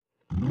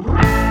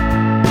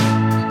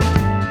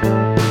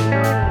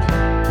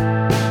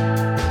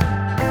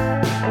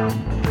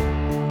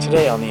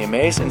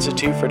Emmaus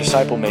Institute for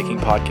Disciple Making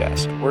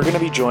podcast. We're going to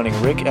be joining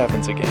Rick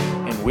Evans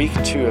again in week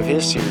 2 of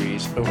his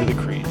series over the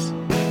creeds.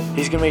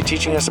 He's going to be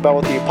teaching us about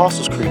what the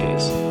Apostles' Creed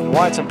is and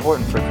why it's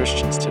important for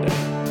Christians today.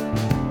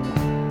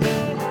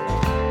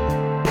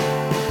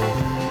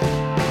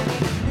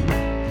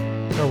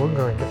 So we're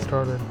going to get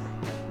started.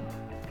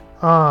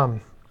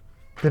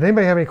 Did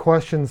anybody have any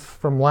questions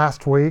from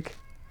last week?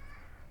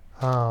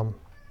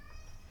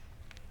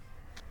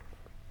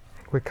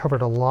 We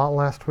covered a lot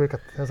last week.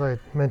 As I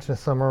mentioned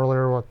some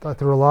earlier, I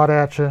threw a lot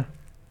at you.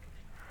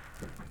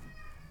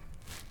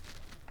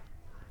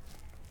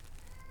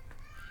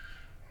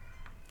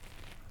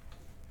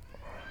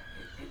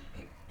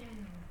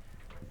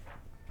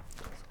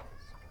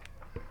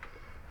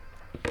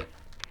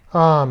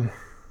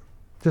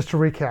 Just to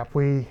recap,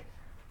 we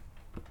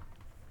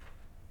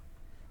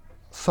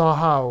saw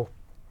how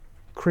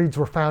creeds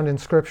were found in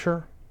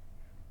Scripture.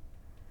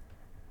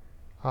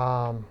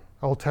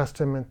 Old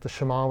Testament, the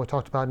Shema we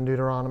talked about in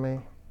Deuteronomy.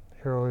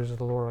 Hear, is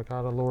the Lord our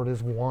God, the Lord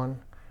is one,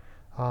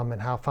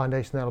 and how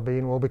foundation that'll be.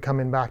 And we'll be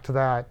coming back to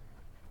that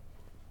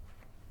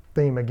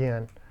theme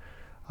again.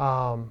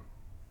 And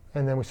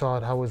then we saw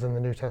how it was in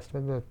the New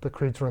Testament. The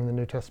creeds were in the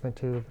New Testament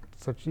too.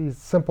 Such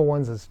simple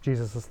ones as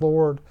Jesus is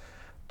Lord,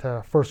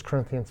 to 1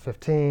 Corinthians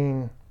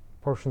 15,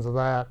 portions of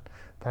that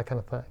kind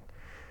of thing.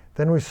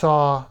 Then we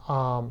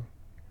saw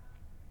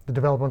the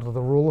development of the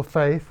rule of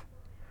faith.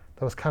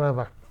 That was kind of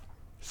a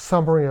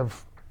summary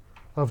of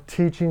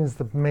teachings,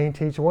 the main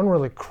teaching. It wasn't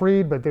really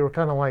creed, but they were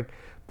kind of like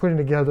putting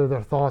together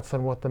their thoughts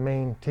on what the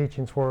main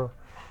teachings were.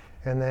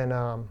 And then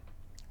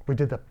we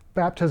did the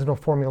baptismal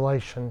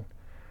formulation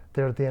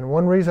there at the end.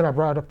 One reason I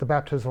brought up the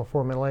baptismal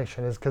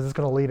formulation is because it's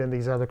going to lead in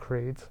these other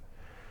creeds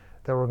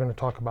that we're going to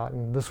talk about.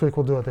 And this week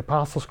we'll do the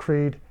Apostles'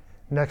 Creed.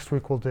 Next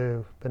week we'll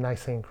do the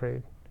Nicene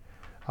Creed.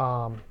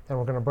 And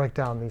we're going to break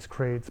down these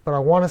creeds. But I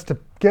want us to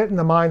get in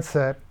the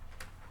mindset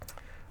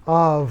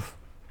of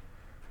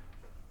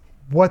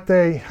what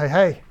they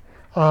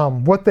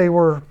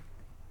were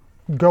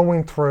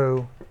going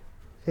through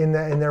in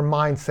their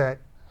mindset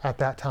at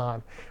that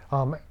time.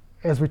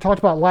 As we talked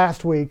about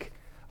last week,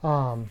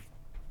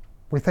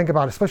 we think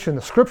about, especially in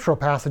the scriptural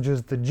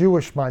passages, the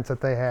Jewish mindset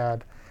they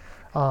had.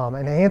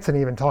 And Anson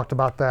even talked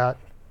about that.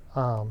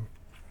 Yeah,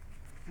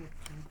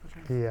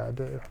 I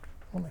do.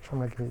 I'll make sure I'm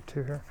going to give you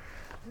 2 here.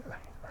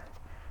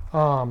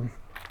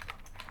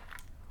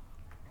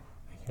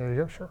 There you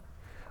go, sure.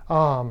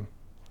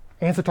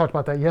 Anson talked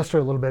about that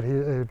yesterday a little bit.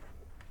 If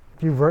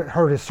you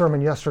heard his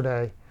sermon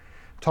yesterday,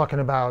 talking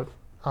about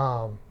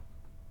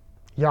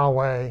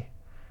Yahweh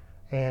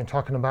and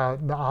talking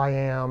about the I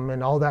am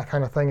and all that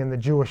kind of thing in the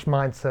Jewish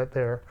mindset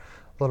there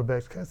a little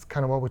bit. That's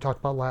kind of what we talked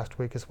about last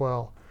week as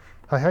well.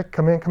 Hey,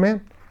 come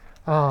in.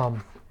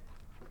 But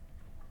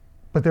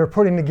they're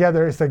putting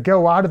together, as they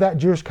go out of that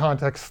Jewish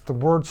context, the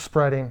word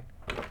spreading.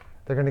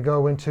 They're going to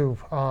go into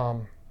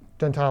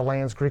Gentile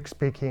lands, Greek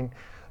speaking.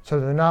 So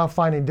they're now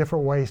finding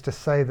different ways to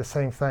say the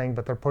same thing,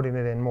 but they're putting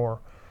it in more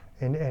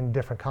in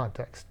different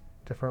contexts,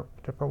 different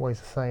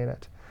ways of saying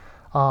it.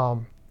 I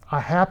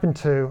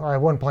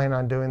wasn't planning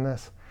on doing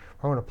this.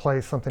 I'm going to play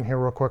something here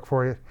real quick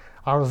for you.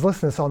 I was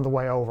listening to this on the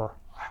way over.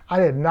 I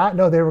did not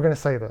know they were going to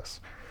say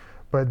this,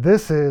 but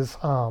this is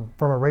from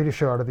a radio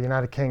show out of the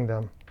United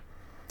Kingdom.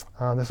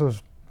 This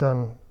was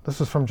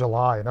from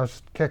July, and I was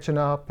just catching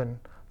up and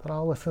thought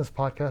I'll listen to this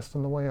podcast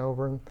on the way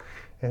over,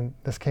 and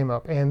this came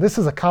up. And this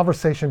is a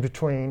conversation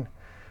between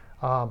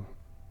a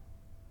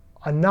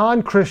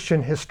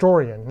non-Christian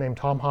historian named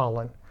Tom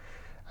Holland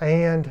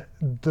and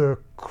the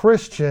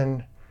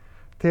Christian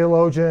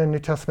theologian, New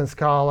Testament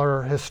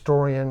scholar,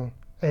 historian,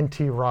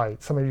 N.T.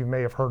 Wright. Some of you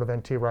may have heard of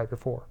N.T. Wright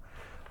before.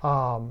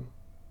 I'm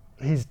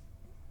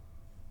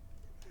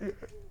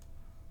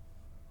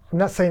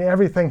not saying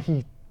everything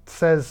he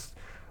says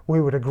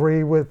we would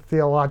agree with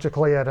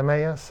theologically at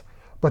Emmaus,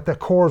 but the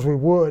cores we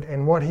would,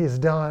 and what he's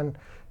done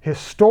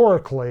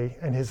historically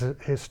and his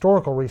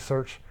historical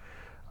research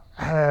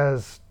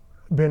has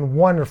been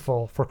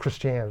wonderful for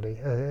Christianity.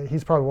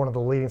 He's probably one of the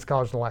leading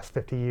scholars in the last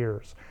 50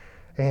 years.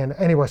 And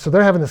anyway, so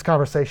they're having this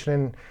conversation,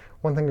 and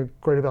one thing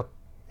great about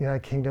the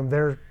United Kingdom,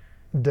 their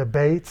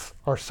debates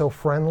are so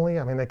friendly.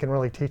 I mean, they can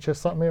really teach us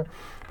something here.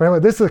 But anyway,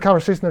 this is a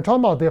conversation they're talking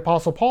about the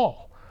Apostle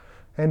Paul.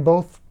 And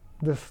both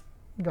this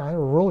guy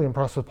were really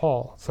impressed with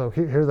Paul. So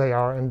here they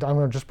are, and I'm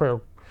going to just play a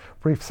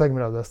brief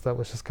segment of this that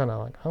was just kind of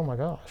like, oh my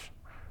gosh.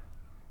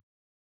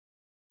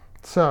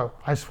 So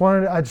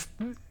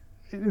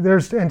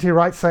there's N.T.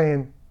 Wright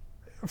saying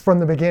from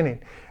the beginning.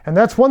 And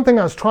that's one thing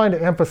I was trying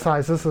to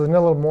emphasize. This is a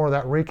little more of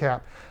that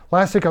recap.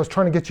 Last week I was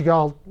trying to get you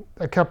all,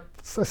 I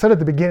said at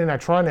the beginning, I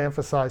tried to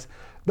emphasize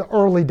the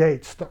early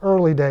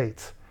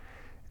dates.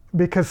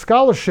 Because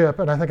scholarship,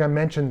 and I think I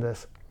mentioned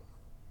this,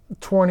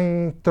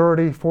 20,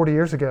 30, 40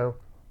 years ago,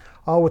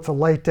 oh, it's a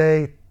late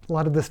date, a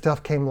lot of this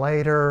stuff came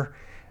later.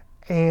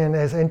 And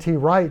as N.T.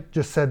 Wright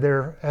just said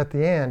there at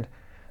the end,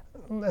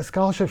 as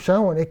scholarship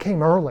showing, it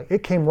came early.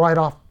 It came right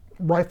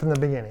from the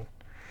beginning.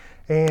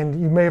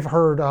 And you may have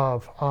heard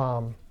of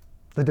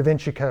the Da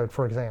Vinci Code,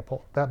 for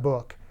example, that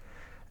book.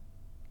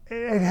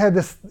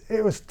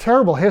 it was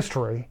terrible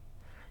history,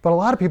 but a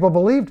lot of people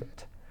believed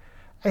it.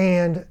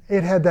 And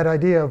it had that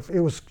idea of,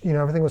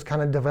 everything was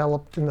kind of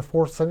developed in the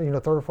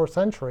third or fourth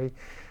century,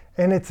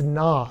 and it's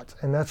not.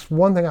 And that's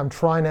one thing I'm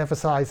trying to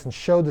emphasize and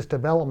show this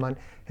development.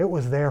 It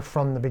was there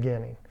from the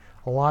beginning.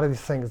 A lot of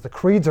these things, the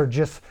creeds are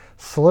just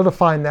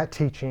solidifying that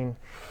teaching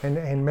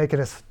and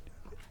making us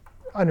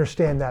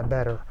understand that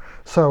better.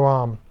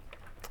 So,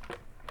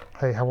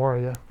 hey, how are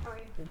you? How are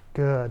you?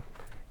 Good.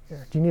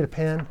 Yeah. Do you need a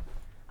pen?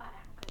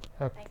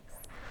 Okay. Thanks.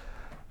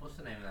 What's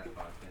the name of that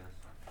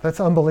podcast?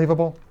 That's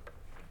Unbelievable.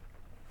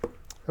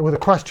 With a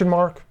question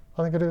mark,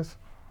 I think it is.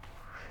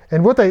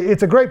 And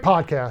it's a great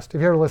podcast.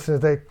 If you ever listen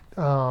to it,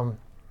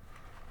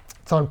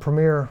 it's on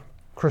Premier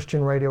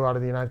Christian Radio out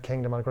of the United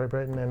Kingdom, out of Great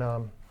Britain.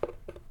 And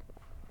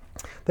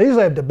they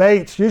usually have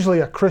debates, usually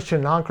a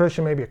Christian,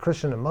 non-Christian, maybe a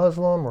Christian and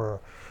Muslim, or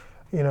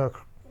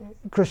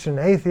Christian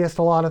and atheist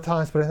a lot of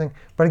times.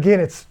 But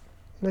again,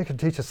 they can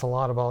teach us a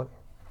lot about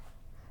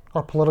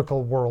our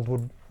political world.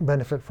 Would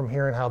benefit from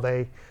hearing how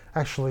they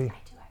actually.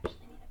 I do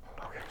actually need a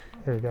pen. Okay,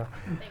 here you go.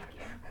 Thank you.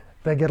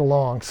 They get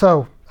along.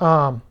 So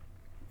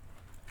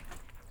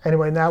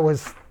anyway, and that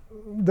was,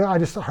 I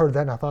just heard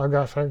that and I thought, oh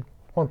gosh, I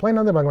want to play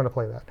another, but I'm going to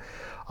play that.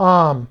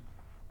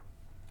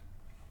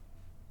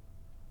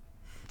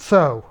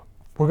 So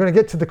we're going to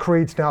get to the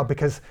creeds now,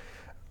 because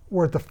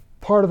we're at the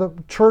part of the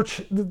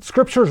church. The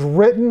Scripture's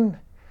written.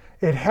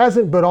 It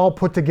hasn't been all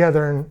put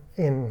together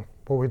in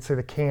what we'd say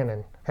the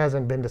canon.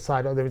 Hasn't been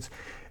decided.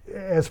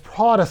 As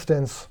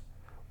Protestants,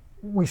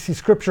 we see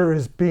Scripture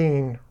as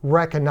being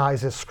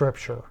recognized as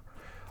Scripture.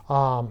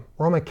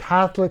 Roman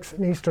Catholics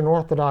and Eastern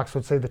Orthodox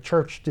would say the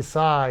church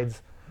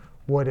decides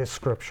what is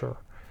Scripture.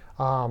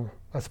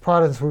 As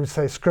Protestants, we would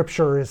say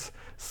Scripture is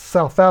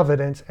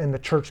self-evident, and the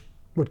church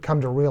would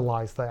come to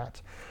realize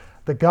that.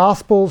 The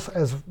Gospels,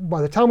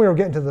 by the time we were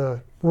getting to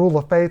the rule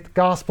of faith,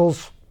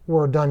 Gospels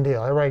were a done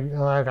deal. Everybody,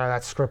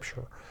 that's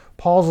Scripture.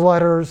 Paul's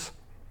letters,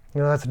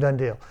 that's a done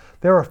deal.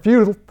 There are a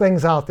few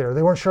things out there.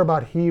 They weren't sure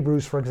about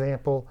Hebrews, for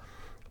example,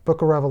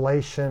 Book of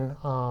Revelation,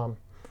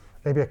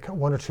 maybe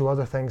one or two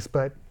other things,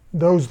 but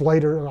those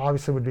later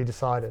obviously would be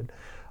decided.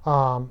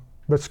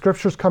 But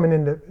Scripture's coming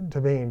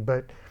into being.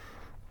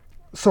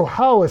 So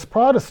how, as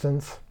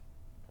Protestants,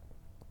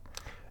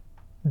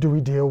 do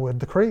we deal with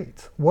the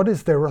creeds? What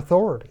is their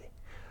authority?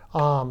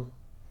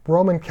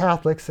 Roman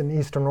Catholics and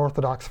Eastern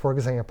Orthodox, for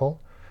example,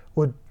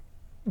 would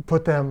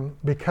put them,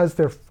 because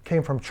they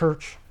came from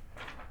church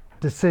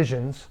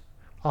decisions,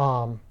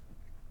 on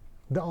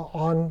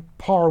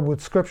par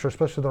with Scripture,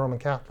 especially the Roman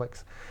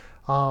Catholics.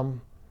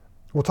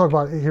 We'll talk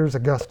about, here's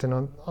Augustine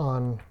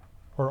or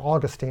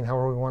Augustine,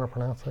 however we want to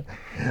pronounce it,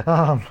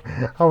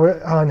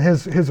 on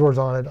his words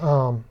on it.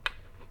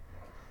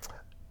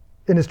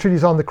 In his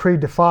treatise on the Creed,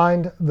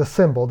 defined the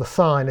symbol, the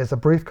sign, as a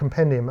brief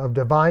compendium of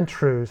divine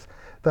truths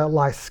that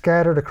lie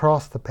scattered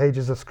across the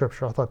pages of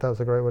Scripture. I thought that was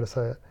a great way to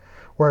say it.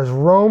 Whereas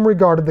Rome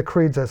regarded the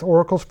creeds as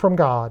oracles from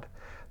God,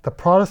 the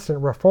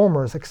Protestant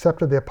reformers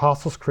accepted the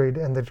Apostles' Creed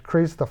and the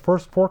decrees of the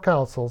first four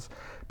councils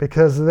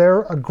because of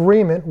their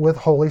agreement with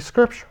Holy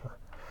Scripture.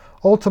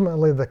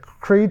 Ultimately, the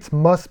creeds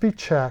must be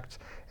checked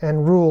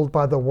and ruled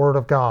by the Word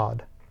of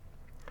God.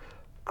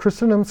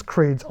 Christendom's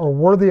creeds are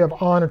worthy of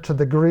honor to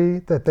the degree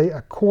that they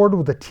accord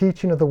with the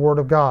teaching of the Word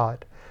of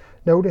God.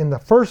 Note in the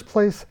first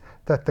place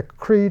that the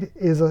creed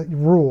is a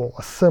rule,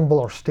 a symbol,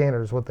 or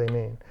standard is what they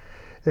mean.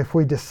 If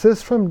we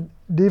desist from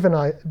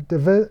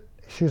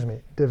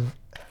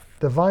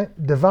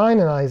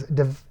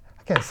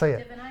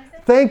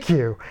Thank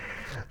you.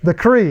 The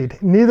creed,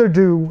 neither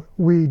do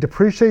we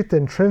depreciate the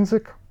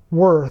intrinsic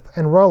worth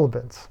and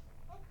relevance.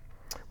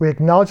 We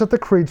acknowledge that the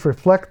creeds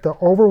reflect the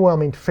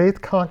overwhelming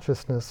faith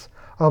consciousness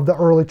of the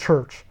early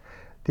church.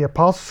 The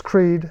Apostles'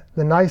 Creed,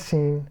 the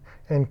Nicene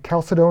and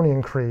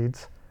Chalcedonian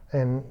creeds,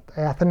 and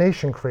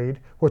Athanasian Creed,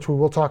 which we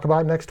will talk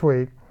about next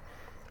week,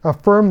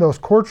 affirm those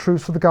core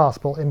truths of the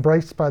gospel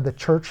embraced by the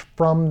church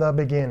from the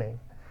beginning.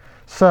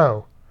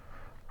 So,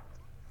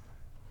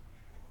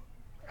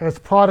 as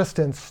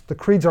Protestants, the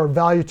creeds are of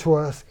value to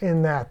us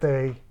in that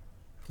they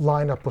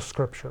line up with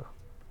Scripture.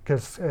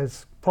 Because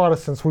as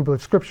Protestants, we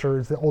believe Scripture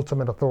is the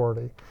ultimate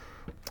authority.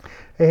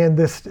 And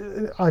this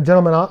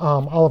gentleman,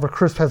 Oliver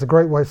Crisp, has a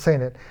great way of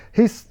saying it.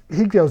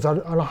 He goes on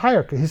a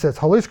hierarchy. He says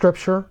Holy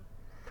Scripture,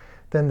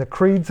 then the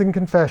creeds and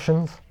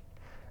confessions,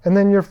 and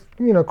then your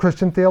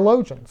Christian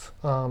theologians.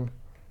 We're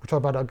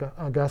talking about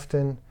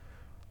Augustine,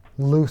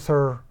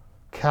 Luther,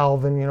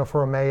 Calvin,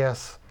 for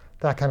Emmaus,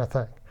 that kind of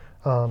thing.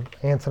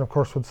 Anson, of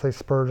course, would say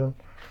Spurgeon.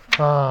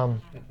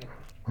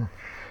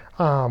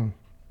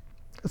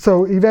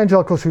 So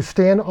evangelicals who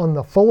stand on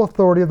the full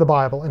authority of the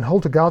Bible and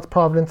hold to God's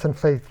providence and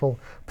faithful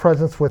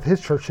presence with His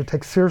church should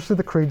take seriously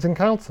the creeds and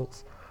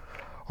councils.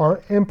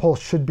 Our impulse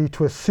should be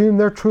to assume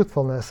their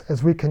truthfulness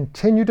as we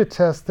continue to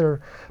test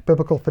their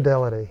biblical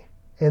fidelity.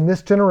 In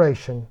this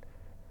generation,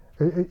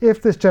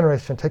 if this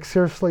generation takes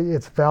seriously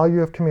its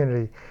value of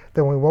community,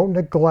 then we won't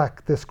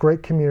neglect this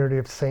great community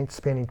of saints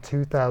spanning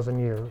 2,000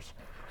 years.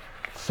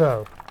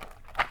 So,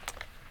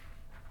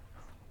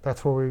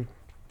 that's where we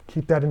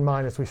keep that in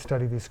mind as we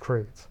study these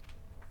creeds.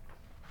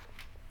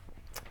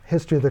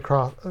 History of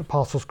the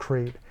Apostles'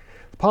 Creed.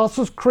 The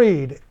Apostles'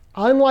 Creed,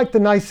 unlike the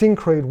Nicene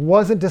Creed,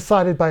 wasn't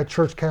decided by a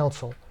church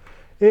council.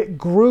 It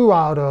grew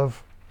out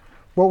of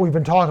what we've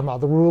been talking about,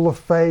 the rule of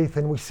faith,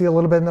 and we see a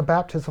little bit in the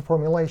baptismal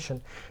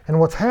formulation. And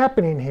what's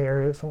happening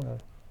here is, I'm going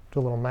to do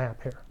a little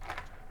map here.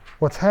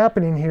 What's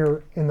happening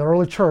here in the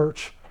early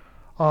church,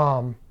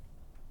 let's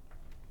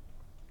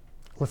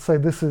say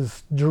this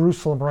is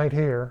Jerusalem right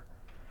here,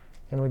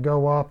 and we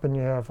go up and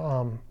you have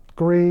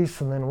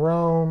Greece and then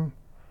Rome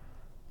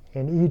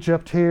and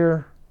Egypt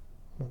here,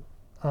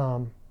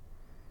 the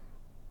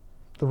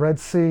Red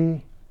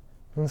Sea,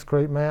 this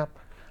great map.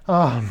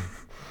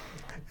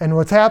 And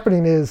what's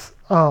happening is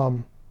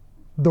the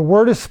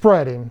word is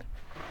spreading,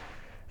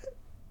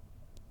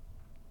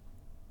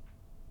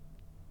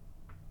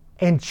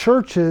 and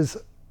churches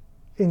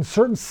in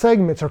certain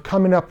segments are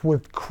coming up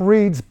with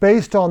creeds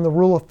based on the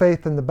rule of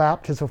faith and the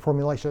baptismal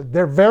formulation.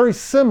 They're very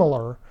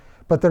similar,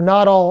 but they're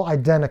not all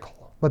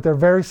identical, but they're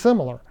very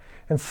similar.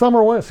 And some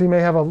are, so you may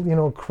have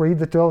a creed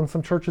that in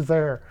some churches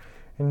there,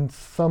 and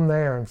some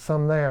there, and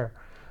some there.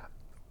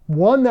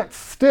 One that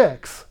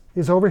sticks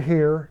is over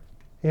here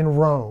in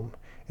Rome.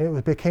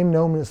 It became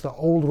known as the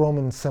Old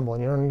Roman symbol.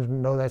 And you don't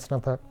even know that's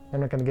not that. I'm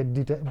not going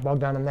to get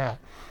bogged down in that.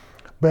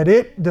 But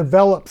it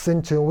develops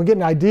into, we get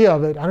an idea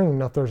of it. I don't even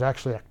know if there's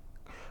actually a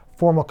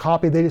formal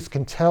copy. They just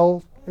can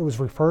tell it was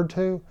referred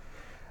to.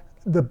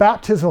 The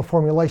baptismal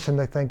formulation,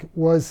 they think,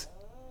 was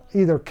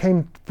either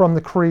came from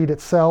the creed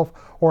itself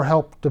or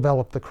helped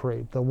develop the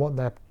creed, the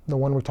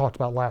one we talked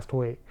about last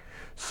week.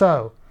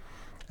 So,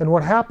 and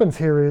what happens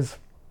here is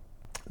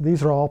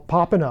these are all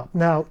popping up.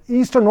 Now,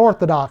 Eastern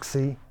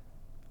Orthodoxy,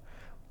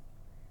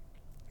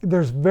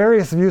 there's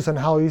various views on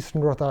how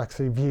Eastern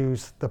Orthodoxy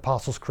views the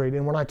Apostles' Creed.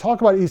 And when I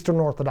talk about Eastern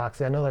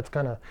Orthodoxy, I know that's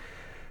kind of,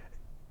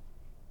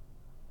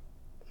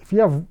 if you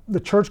have, the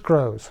church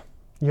grows,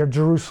 you have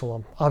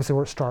Jerusalem, obviously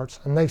where it starts,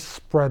 and they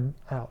spread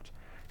out.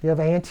 You have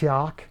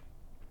Antioch,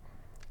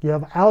 you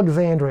have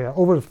Alexandria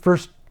over the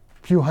first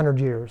few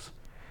hundred years,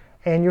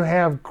 and you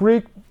have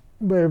Greek,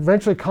 but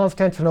eventually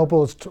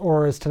Constantinople,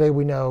 or as today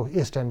we know,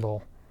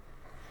 Istanbul.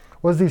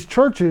 Was these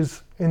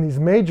churches in these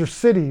major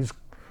cities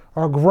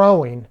are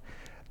growing,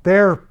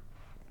 their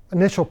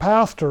initial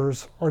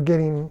pastors are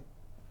getting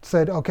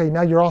said, okay,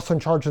 now you're also in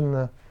charge in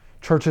the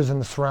churches in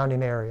the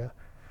surrounding area.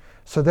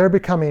 So they're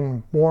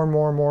becoming more and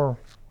more and more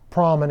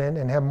prominent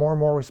and have more and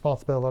more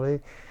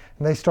responsibility.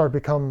 And they start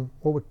become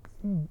what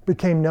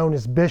became known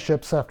as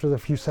bishops after the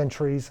few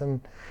centuries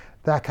and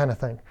that kind of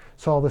thing.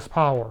 So all this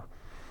power.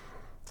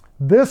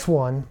 This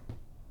one,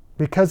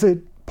 because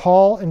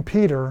Paul and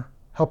Peter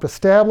helped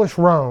establish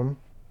Rome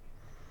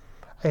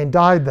and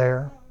died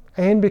there,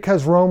 and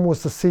because Rome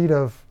was the seat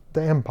of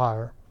the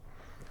empire,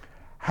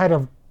 had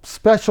a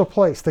special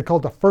place they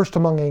called the first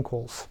among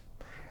equals.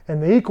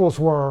 And the equals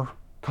were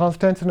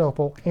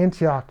Constantinople,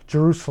 Antioch,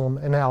 Jerusalem,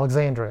 and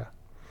Alexandria.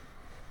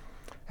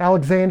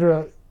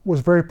 Alexandria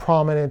was very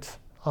prominent,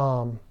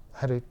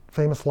 had a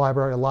famous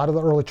library. A lot of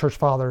the early church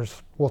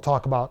fathers we'll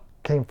talk about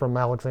came from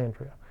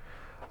Alexandria.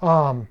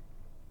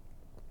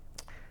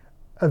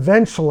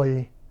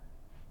 Eventually,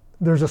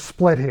 there's a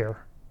split here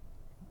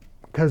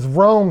because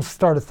Rome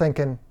started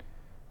thinking,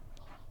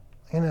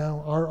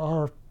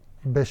 our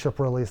bishop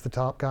really is the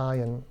top guy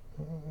and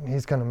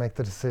he's going to make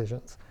the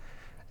decisions.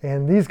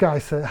 And these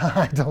guys said,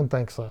 I don't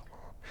think so.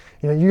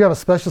 You have a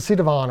special seat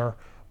of honor,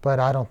 but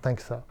I don't think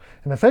so.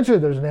 And eventually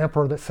there's an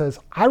emperor that says,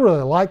 I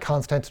really like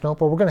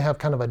Constantinople. We're going to have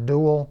kind of a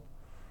dual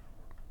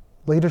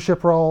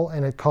leadership role,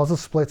 and it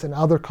causes splits, and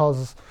other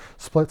causes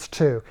splits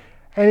too.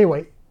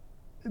 Anyway,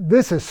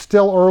 this is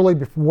still early,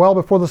 well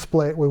before the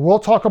split. We will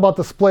talk about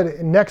the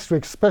split next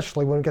week,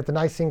 especially when we get the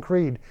Nicene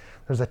Creed.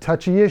 There's a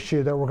touchy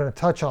issue that we're going to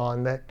touch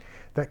on that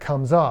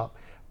comes up.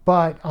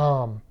 But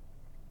for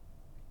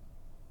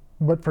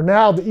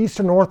now, the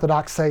Eastern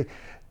Orthodox say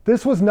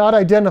this was not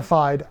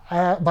identified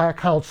by a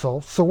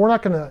council, so we're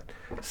not going to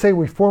say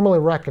we formally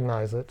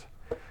recognize it.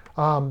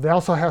 They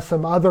also have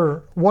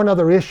one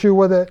other issue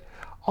with it,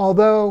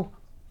 although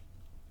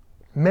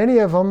many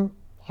of them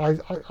I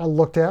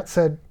looked at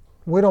said,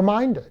 we don't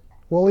mind it.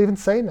 We'll even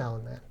say now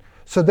and then.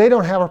 So they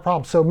don't have a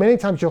problem. So many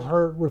times you'll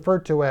hear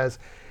referred to as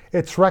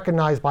it's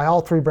recognized by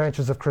all three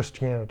branches of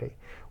Christianity,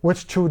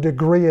 which to a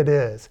degree it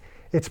is.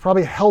 It's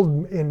probably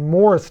held in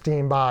more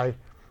esteem by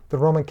the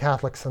Roman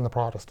Catholics and the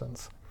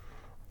Protestants.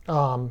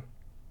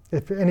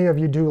 If any of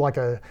you do like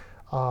a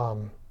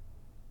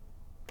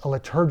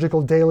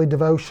liturgical daily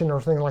devotion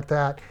or something like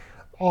that,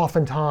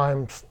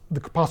 oftentimes the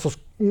Apostles,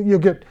 you'll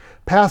get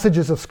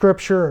passages of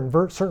Scripture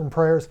and certain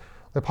prayers.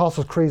 The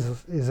Apostles' Creed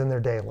is in there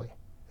daily.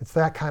 It's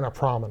that kind of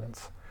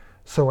prominence.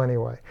 So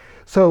anyway,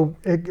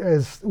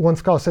 as one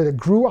scholar said, it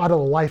grew out of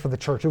the life of the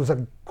church. It was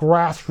a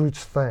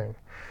grassroots thing.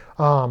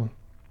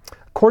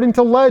 According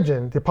to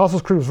legend, the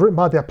Apostles' Creed was written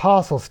by the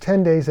apostles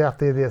 10 days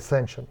after the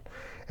ascension.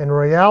 In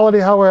reality,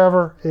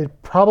 however, it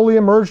probably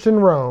emerged in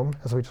Rome,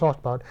 as we talked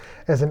about,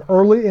 as an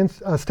early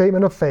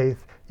statement of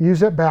faith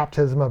used at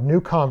baptism of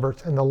new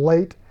converts in the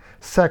late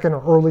 2nd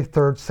or early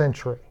 3rd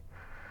century.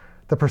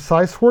 The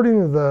precise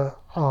wording of the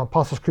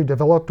Apostles' Creed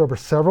developed over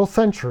several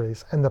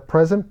centuries, and the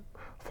present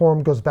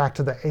form goes back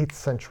to the 8th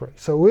century.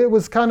 So it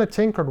was kind of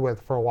tinkered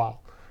with for a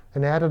while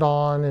and added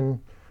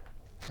on,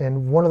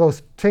 and one of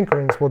those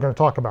tinkerings we're going to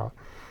talk about.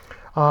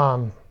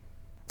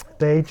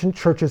 The ancient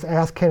churches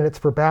asked candidates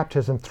for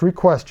baptism 3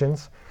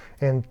 questions,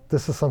 and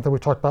this is something we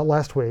talked about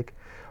last week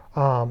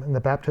in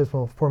the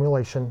baptismal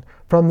formulation.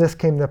 From this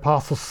came the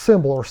apostles'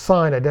 symbol or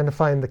sign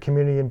identifying the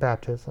community in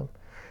baptism,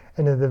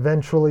 and then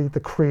eventually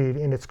the creed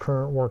in its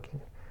current working.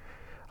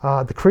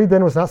 The creed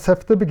then was not set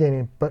from the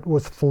beginning, but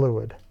was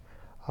fluid.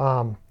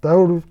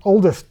 The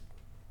oldest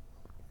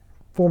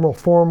formal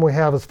form we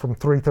have is from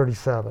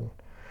 337.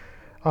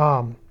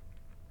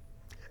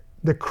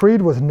 The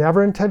creed was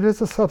never intended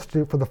as a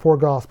substitute for the 4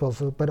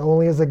 Gospels, but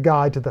only as a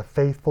guide to the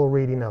faithful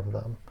reading of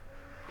them.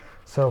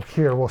 So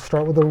here, we'll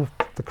start with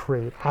the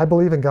creed. I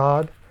believe in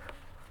God.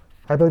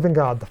 I believe in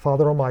God, the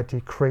Father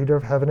Almighty, creator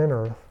of heaven and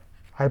earth.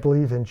 I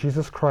believe in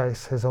Jesus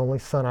Christ, his only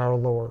Son, our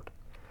Lord.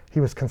 He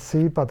was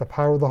conceived by the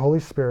power of the Holy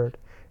Spirit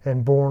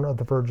and born of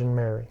the Virgin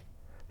Mary.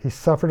 He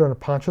suffered under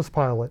Pontius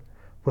Pilate,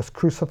 was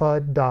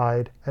crucified,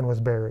 died, and was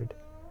buried.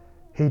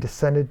 He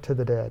descended to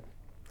the dead.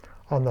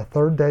 On the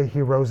 3rd day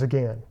he rose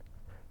again.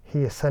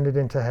 He ascended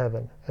into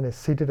heaven and is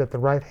seated at the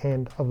right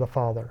hand of the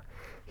Father.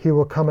 He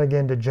will come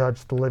again to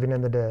judge the living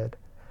and the dead.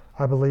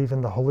 I believe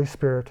in the Holy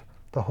Spirit,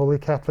 the Holy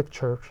Catholic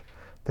Church,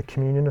 the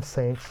communion of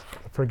saints,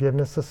 the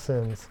forgiveness of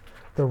sins,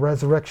 the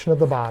resurrection of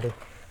the body,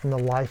 and the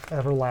life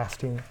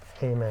everlasting.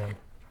 Amen.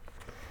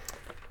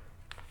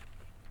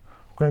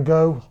 We're going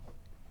to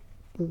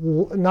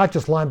go not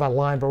just line by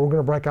line, but we're going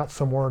to break out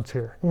some words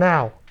here.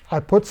 Now,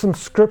 I put some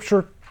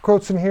scripture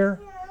quotes in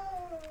here.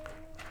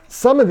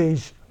 Some of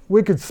these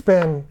we could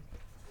spend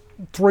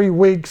 3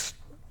 weeks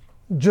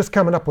just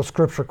coming up with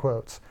scripture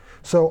quotes.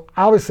 So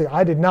obviously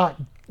I did not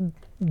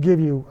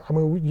give you,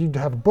 you'd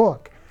have a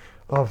book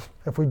of,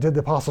 if we did the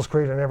Apostles'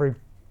 Creed and every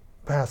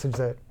passage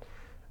that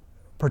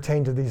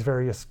pertained to these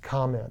various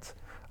comments.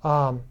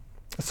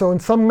 So,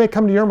 and some may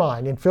come to your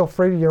mind, and feel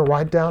free to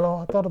write down,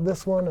 I thought of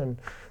this one, and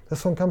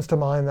this one comes to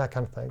mind, that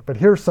kind of thing. But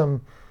here's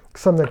some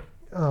that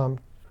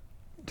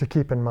to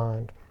keep in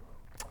mind.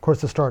 Of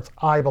course, it starts,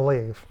 I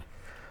believe.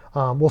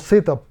 We'll see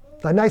the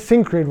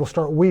Nicene Creed will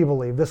start, we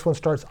believe. This one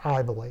starts,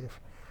 I believe.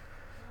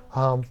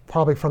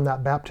 Probably from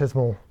that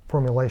baptismal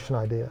formulation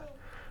idea.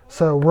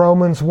 So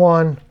Romans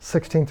 1,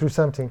 16 through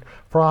 17.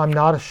 For I am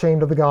not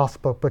ashamed of the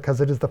gospel, because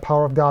it is the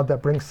power of God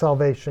that brings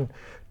salvation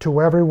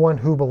to everyone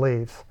who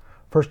believes,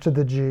 first to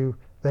the Jew,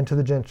 then to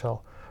the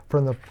Gentile. For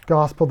in the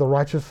gospel the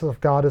righteousness of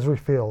God is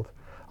revealed,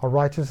 a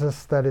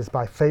righteousness that is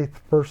by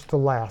faith first to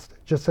last,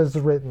 just as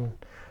is written,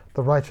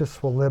 the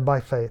righteous will live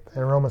by faith,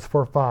 in Romans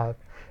 4, 5.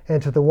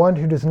 And to the one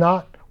who does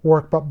not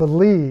work but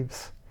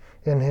believes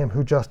in him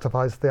who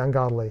justifies the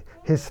ungodly,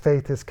 his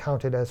faith is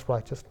counted as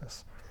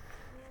righteousness.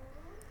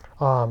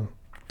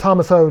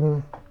 Thomas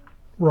Oden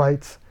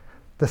writes,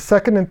 the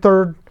 2nd and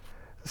 3rd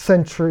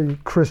century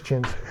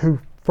Christians who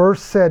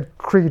first said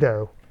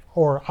credo,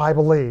 or I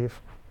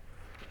believe,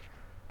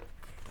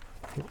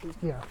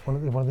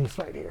 one of these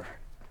right here.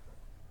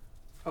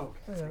 Oh,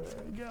 there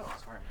you go.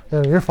 Sorry.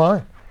 Yeah, you're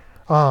fine.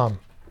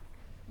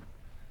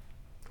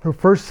 Who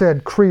first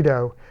said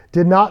credo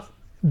did not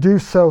do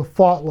so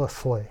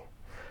thoughtlessly.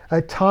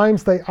 At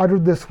times they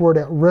uttered this word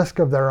at risk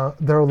of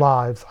their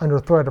lives under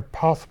threat of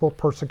possible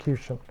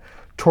persecution,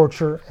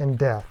 torture, and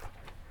death.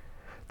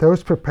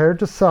 Those prepared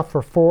to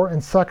suffer for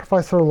and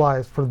sacrifice their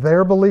lives for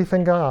their belief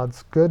in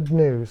God's good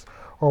news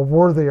are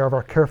worthy of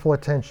our careful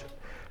attention.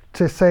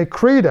 To say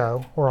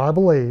credo, or I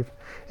believe,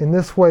 in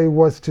this way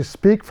was to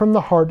speak from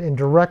the heart in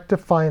direct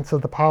defiance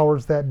of the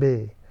powers that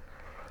be,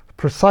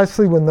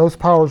 precisely when those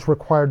powers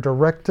require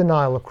direct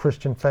denial of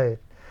Christian faith.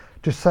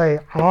 To say,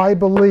 I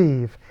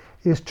believe,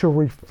 is to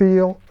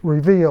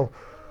reveal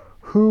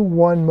who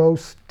one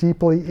most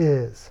deeply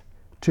is,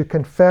 to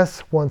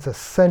confess one's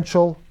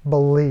essential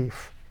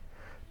belief,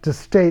 to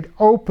state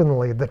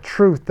openly the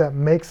truth that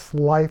makes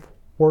life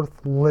worth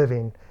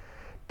living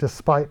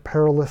despite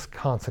perilous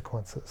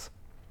consequences.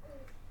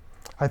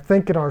 I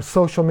think in our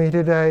social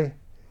media today,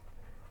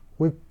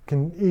 we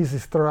can easily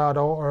throw out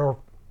or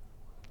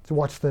to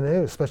watch the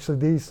news, especially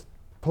these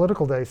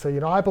political days, say,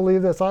 I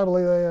believe this, I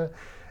believe that.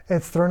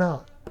 It's thrown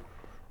out.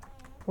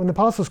 When the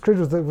Apostles' Creed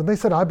when they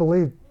said, I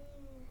believe,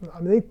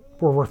 they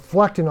were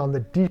reflecting on the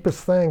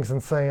deepest things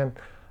and saying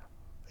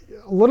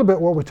a little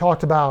bit what we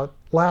talked about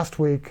last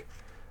week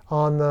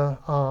on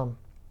the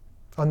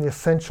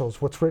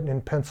essentials, what's written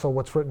in pencil,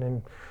 what's written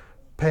in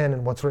pen,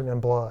 and what's written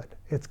in blood.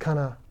 It's kind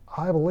of,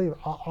 I believe,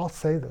 I'll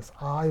say this,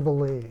 I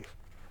believe.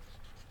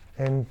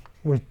 And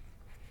we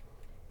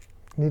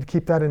need to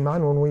keep that in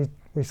mind when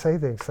we say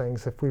these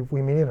things, if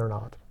we mean it or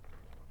not.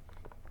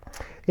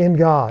 In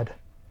God,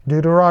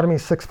 Deuteronomy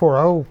 6:4.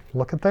 Oh,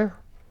 look at there.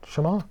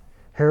 Shema.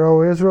 Hear,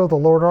 O Israel, the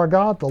Lord our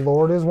God, the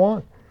Lord is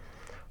one.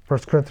 1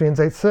 Corinthians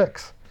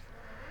 8:6.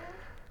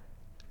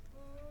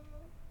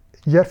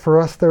 Yet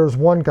for us there is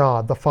one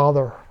God, the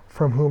Father,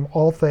 from whom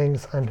all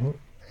things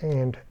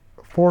and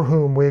for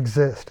whom we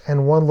exist,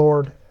 and one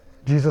Lord,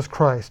 Jesus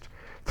Christ,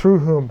 through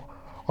whom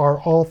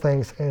are all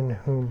things, in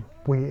whom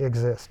we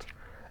exist.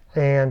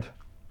 And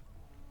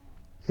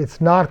it's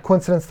not a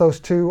coincidence those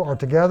two are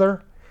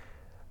together.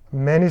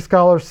 Many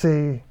scholars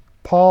see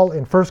Paul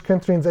in 1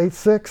 Corinthians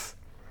 8:6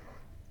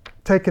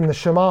 taking the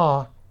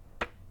Shema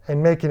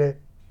and making it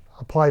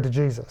apply to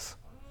Jesus.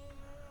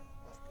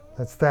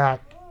 That's that.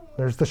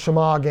 There's the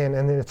Shema again,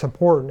 and it's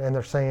important, and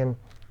they're saying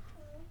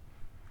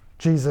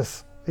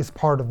Jesus is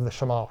part of the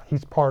Shema.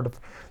 He's part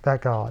of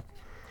that God.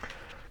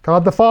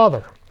 God the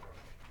Father.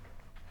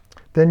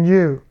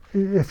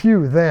 If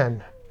you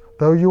then,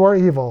 though you are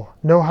evil,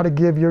 know how to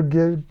give your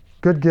good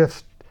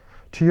gifts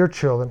to your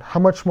children, how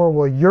much more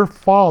will your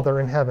Father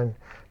in heaven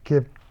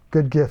give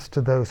good gifts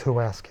to those who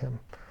ask him?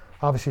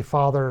 Obviously,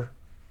 Father,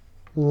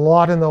 a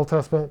lot in the Old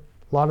Testament,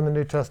 a lot in the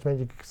New Testament.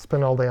 You could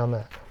spend all day on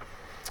that.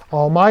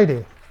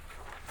 Almighty.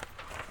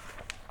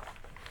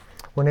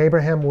 When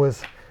Abraham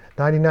was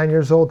 99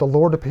 years old, the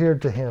Lord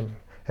appeared to him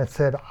and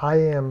said, I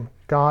am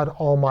God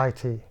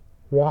Almighty.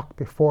 Walk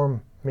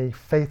before me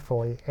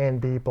faithfully and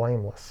be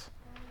blameless.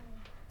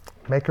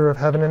 Maker of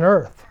heaven and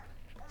earth.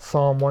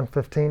 Psalm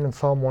 115 and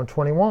Psalm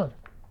 121.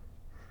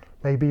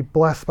 May be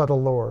blessed by the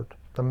Lord,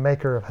 the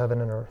maker of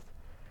heaven and earth.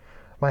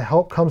 My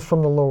help comes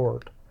from the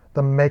Lord,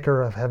 the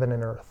maker of heaven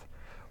and earth.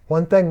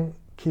 One thing,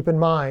 keep in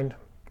mind,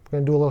 we're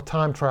going to do a little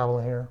time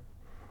travel here.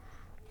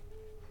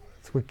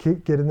 So we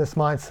keep getting this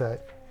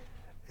mindset,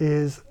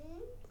 is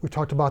we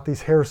talked about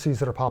these heresies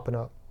that are popping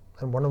up.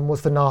 And one of them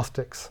was the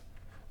Gnostics.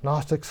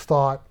 Gnostics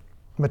thought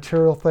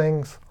material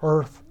things,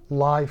 earth,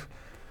 life,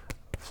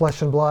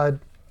 flesh and blood,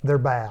 they're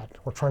bad.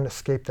 We're trying to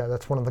escape that.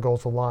 That's one of the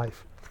goals of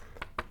life.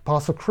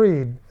 Apostle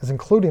Creed is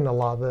including a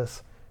lot of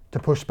this to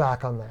push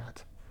back on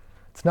that.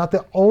 It's not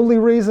the only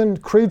reason.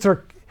 Creeds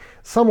are,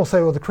 some will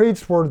say, well, the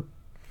creeds were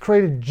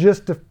created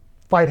just to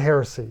fight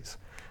heresies.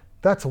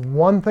 That's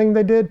one thing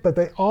they did, but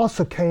they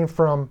also came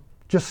from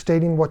just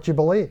stating what you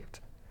believed.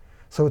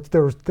 So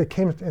they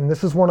came, and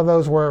this is one of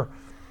those where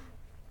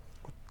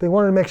they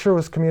wanted to make sure it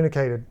was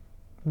communicated.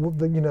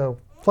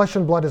 Flesh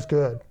and blood is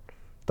good.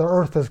 The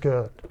earth is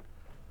good.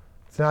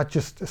 It's not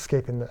just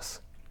escaping this.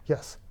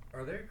 Yes?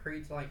 Are there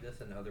creeds like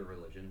this in other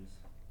religions?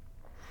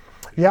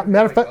 Yeah,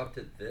 matter of fact. Up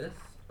to this,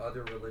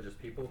 other religious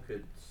people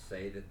could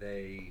say that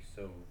they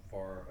so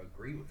far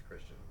agree with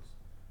Christians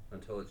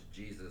until it's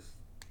Jesus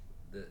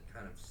that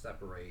kind of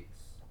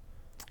separates.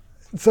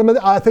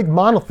 I think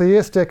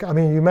monotheistic,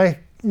 you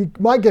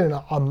might get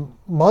a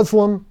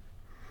Muslim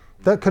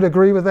that could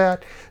agree with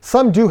that.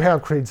 Some do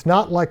have creeds,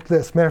 not like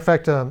this. Matter of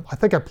fact, I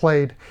think I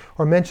played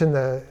or mentioned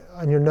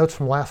in your notes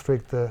from last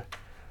week the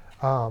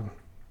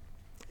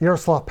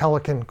Yaroslav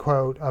Pelikan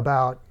quote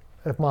about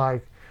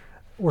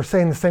we're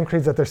saying the same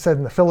creeds that they're said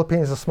in the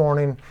Philippines this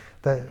morning,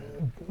 that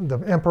the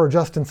Emperor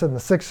Justin said in the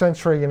 6th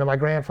century, my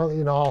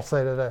grandfather, I'll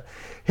say that.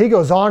 He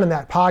goes on in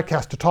that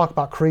podcast to talk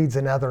about creeds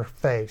in other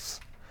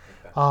faiths.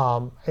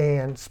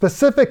 And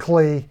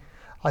specifically,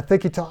 I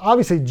think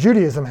obviously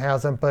Judaism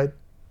has them, but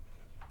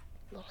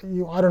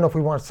I don't know if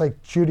we want to say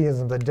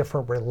Judaism is a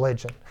different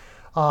religion.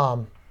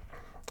 Matter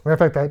of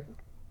fact, that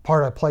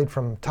part I played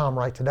from Tom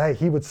Wright today,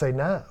 he would say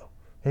no.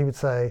 He would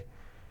say,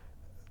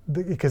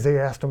 because they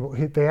asked him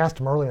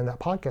earlier in that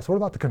podcast, what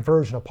about the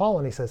conversion of Paul?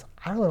 And he says,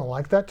 I really don't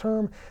like that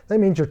term. That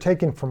means you're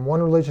taking from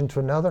one religion to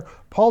another.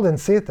 Paul didn't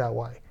see it that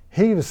way.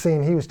 He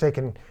was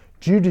taking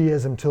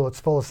Judaism to its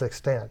fullest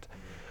extent.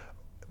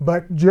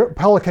 But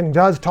Pelikan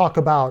does talk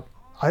about,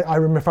 if I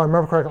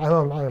remember correctly,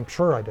 I am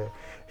sure I do.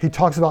 He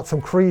talks about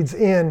some creeds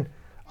in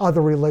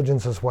other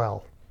religions as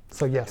well.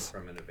 So yes.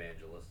 From an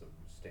evangelism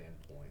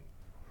standpoint,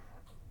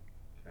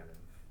 kind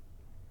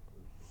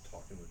of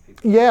talking with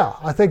people. Yeah,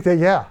 I think that,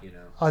 yeah.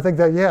 I think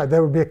that, yeah,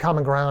 there would be a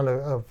common ground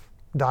of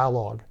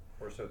dialogue.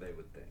 Or so they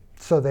would think.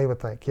 So they would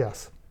think,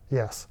 yes,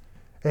 yes.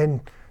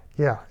 And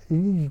yeah,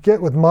 you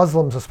get with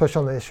Muslims, especially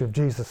on the issue of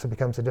Jesus, it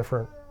becomes a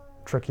different,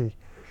 tricky.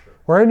 For sure.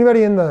 Were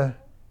anybody in the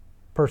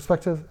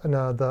perspective,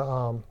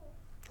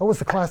 what was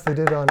the class they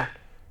did on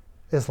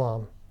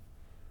Islam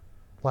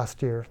last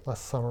summer? Oh, the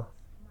summer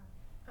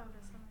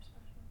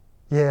special.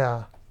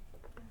 Yeah.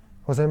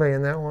 Was anybody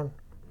in that one?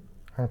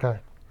 Okay.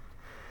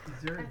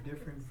 Is there a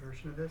different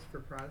version of this for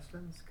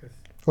Protestants? Because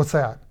What's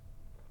that?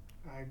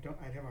 I'd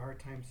have a hard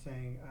time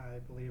saying I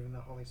believe in the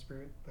Holy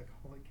Spirit, like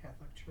Holy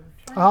Catholic Church.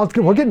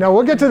 We'll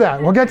get to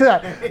that. We'll get to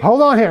that.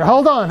 Hold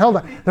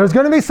on. There's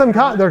going to be some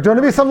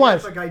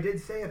lines. Like I did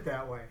say it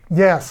that way.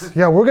 Yes.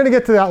 Yeah. We're going to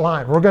get to that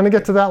line.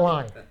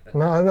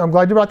 I'm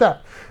glad you brought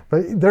that.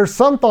 But there's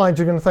some lines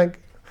you're going to think.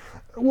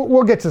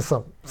 We'll get to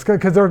some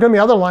because there are going to be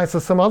other lines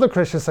that some other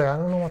Christians say. I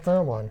don't know what that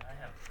one. I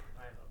have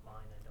a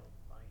line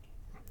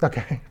I don't like.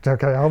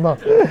 Okay. Hold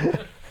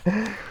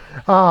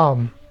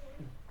on.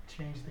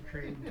 Change the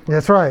creed.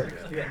 That's right.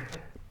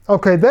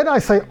 Okay, then I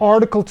say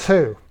Article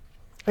 2.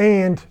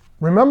 And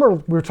remember,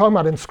 we were talking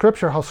about in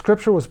Scripture, how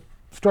Scripture was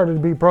started to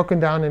be broken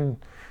down in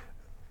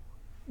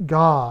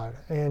God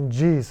and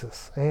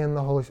Jesus and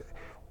the Holy Spirit.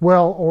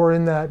 Well, or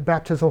in that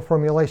baptismal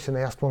formulation,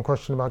 they asked one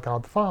question about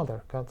God the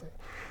Father.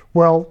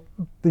 Well,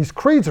 these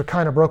creeds are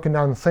kind of broken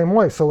down the same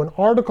way. So it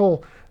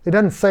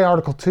doesn't say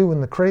Article 2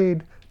 in the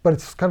creed, but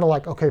it's kind of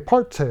like, okay,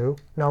 part 2,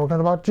 now we're going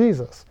to talk about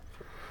Jesus.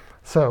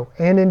 So,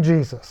 and in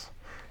Jesus,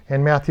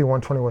 in Matthew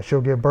 1:21,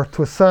 she'll give birth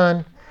to a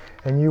son,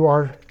 and you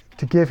are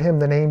to give him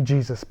the name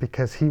Jesus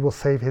because he will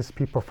save his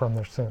people from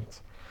their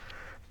sins.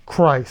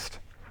 Christ,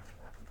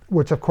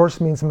 which of course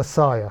means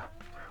Messiah.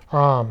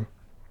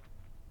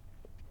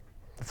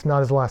 It's not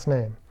his last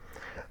name.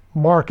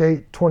 Mark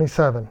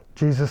 8:27,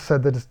 Jesus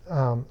said that,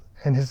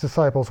 and his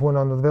disciples went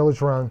on to the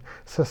village around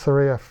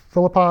Caesarea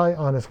Philippi.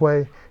 On his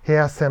way, he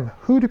asked them,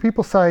 "Who do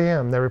people say I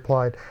am?" They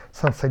replied,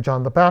 "Some say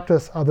John the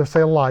Baptist, others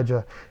say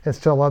Elijah, and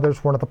still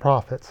others one of the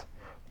prophets."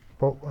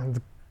 But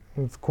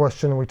it's a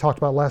question we talked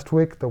about last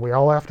week that we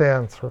all have to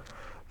answer.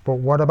 But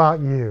what about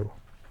you?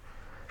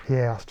 He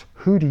asked,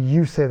 "Who do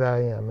you say that I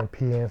am?" And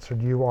he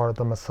answered, "You are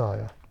the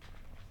Messiah."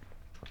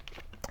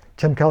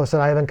 Tim Keller said,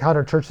 "I have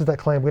encountered churches that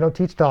claim we don't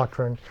teach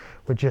doctrine,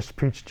 we just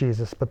preach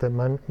Jesus. But the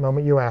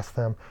moment you ask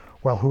them,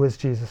 well, who is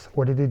Jesus?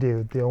 What did he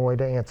do? The only way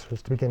to answer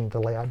is to begin to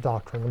lay out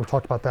doctrine." And we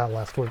talked about that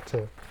last week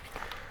too.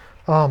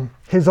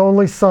 His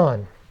only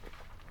son.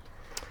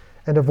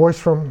 And a voice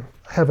from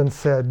heaven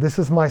said, "This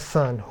is my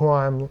son,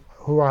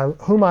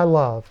 whom I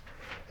love,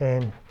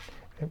 and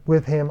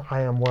with him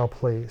I am well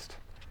pleased."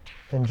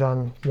 In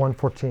John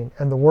 1:14,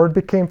 "And the Word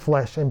became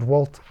flesh and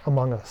dwelt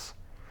among us,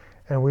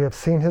 and we have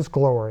seen his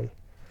glory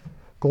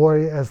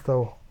as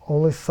the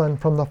only Son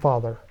from the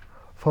Father,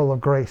 full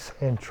of grace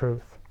and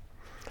truth."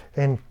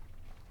 And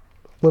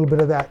a little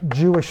bit of that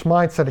Jewish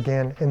mindset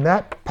again. In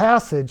that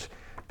passage,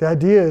 the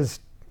idea is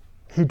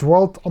he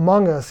dwelt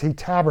among us, he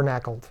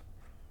tabernacled.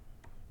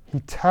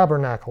 He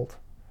tabernacled.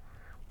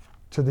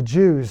 To the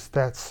Jews,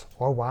 that's,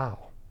 oh wow.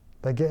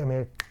 They get,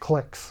 it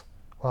clicks.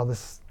 Well,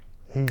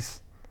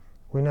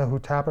 we know who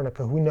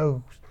tabernacle, we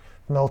know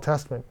in the Old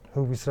Testament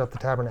who we set up the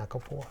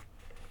tabernacle for.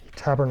 He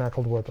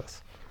tabernacled with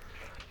us.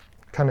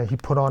 He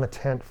put on a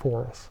tent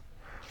for us.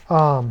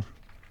 And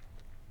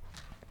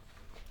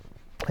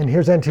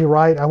here's N.T.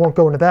 Wright. I won't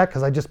go into that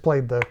because I just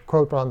played the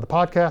quote on the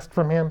podcast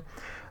from him.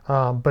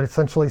 But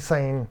essentially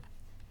saying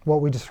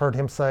what we just heard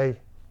him say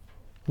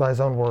by his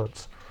own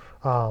words.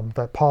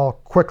 That Paul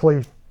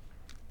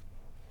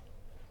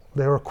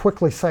they were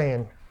quickly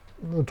saying,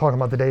 we're talking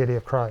about the deity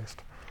of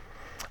Christ.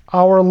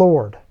 Our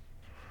Lord,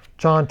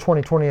 John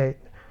 20:28,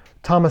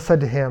 Thomas said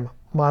to him,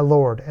 "My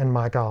Lord and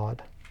my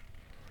God."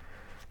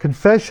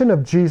 Confession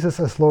of Jesus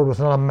as Lord was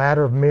not a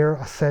matter of mere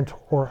assent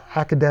or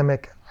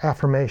academic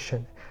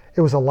affirmation.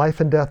 It was a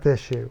life and death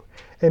issue.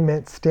 It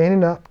meant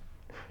standing up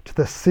to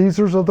the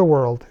Caesars of the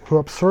world who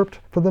usurped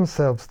for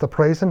themselves the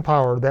praise and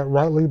power that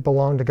rightly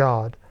belonged to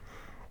God.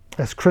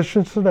 As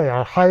Christians today,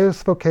 our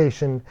highest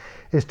vocation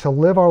is to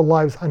live our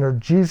lives under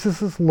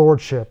Jesus'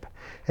 lordship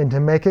and to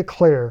make it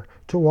clear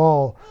to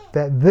all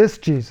that this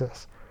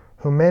Jesus,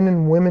 whom men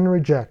and women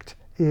reject,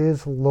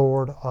 is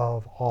Lord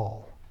of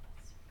all.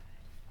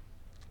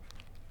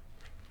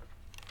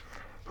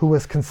 Who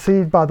was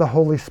conceived by the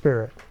Holy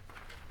Spirit.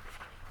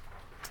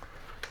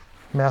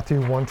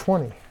 Matthew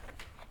 1:20.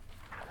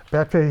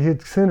 After he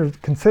had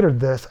considered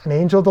this, an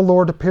angel of the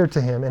Lord appeared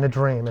to him in a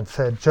dream and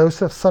said,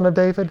 "Joseph, son of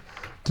David,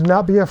 do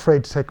not be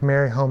afraid to take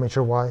Mary home as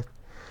your wife,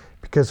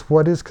 because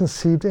what is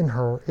conceived in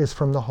her is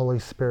from the Holy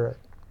Spirit."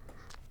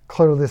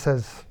 Clearly this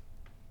has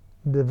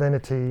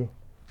divinity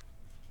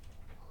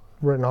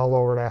written all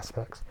over it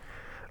aspects.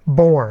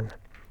 Born.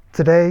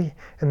 Today,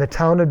 in the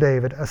town of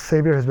David, a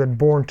Savior has been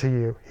born to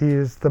you. He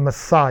is the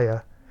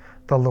Messiah,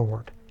 the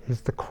Lord.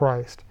 He's the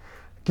Christ.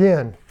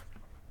 Again,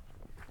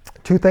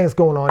 two things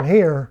going on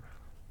here.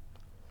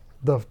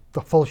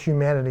 The full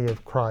humanity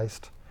of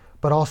Christ.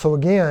 But also,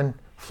 again,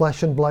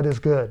 flesh and blood is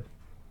good.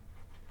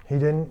 He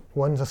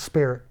wasn't a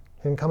spirit.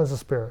 He didn't come as a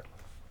spirit.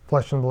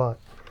 Flesh and blood.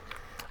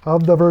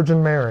 Of the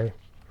Virgin Mary.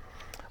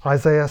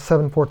 Isaiah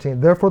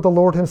 7:14. Therefore the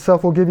Lord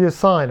himself will give you a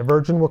sign. A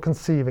virgin will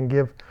conceive and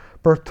give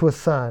birth to a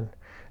son,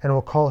 and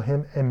will call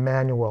him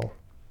Emmanuel,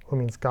 who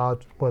means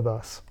God with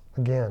us.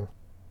 Again,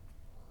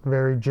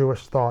 very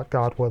Jewish thought,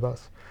 God with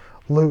us.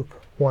 Luke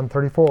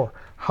 1:34.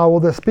 How will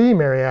this be,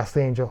 Mary asked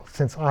the angel,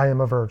 since I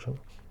am a virgin?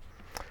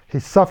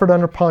 He suffered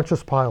under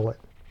Pontius Pilate.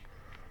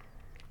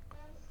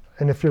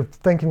 And if you're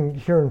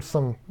hearing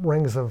some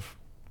rings of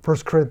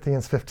 1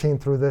 Corinthians 15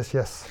 through this,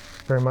 yes,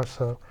 very much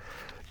so.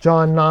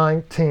 John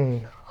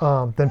 19.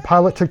 Then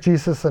Pilate took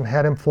Jesus and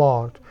had him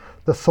flogged.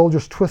 The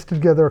soldiers twisted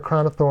together a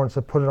crown of thorns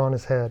and put it on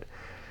his head.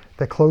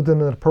 They clothed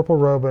him in a purple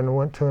robe and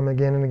went to him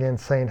again and again,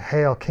 saying,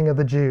 "Hail, King of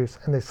the Jews!"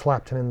 And they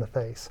slapped him in the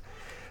face.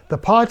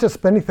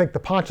 Many think the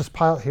Pontius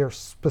Pilate here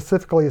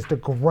specifically is to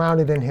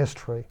ground it in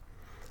history.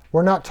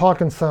 We're not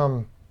talking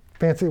some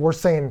fancy, we're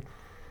saying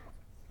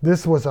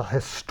this was a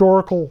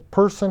historical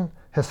person,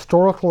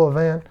 historical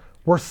event.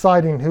 We're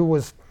citing who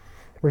was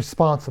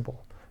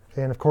responsible.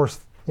 And of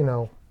course,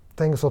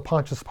 things with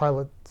Pontius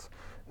Pilate's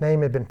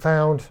name had been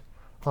found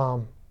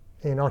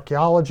in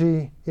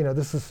archaeology.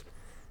 This is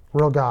a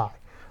real guy.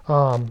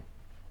 And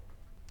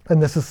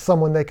this is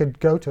someone they could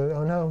go to.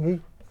 Oh no,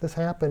 this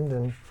happened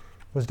and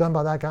was done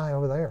by that guy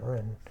over there.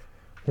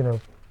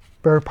 And,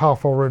 very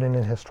powerful rooting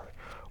in history.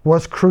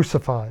 Was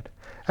crucified.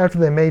 After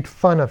they made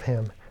fun of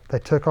him, they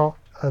took off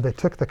they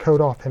took the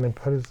coat off him and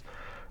put his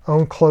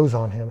own clothes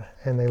on him,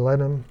 and they led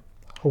him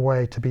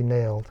away to be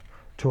nailed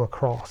to a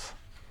cross.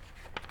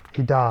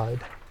 He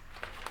died.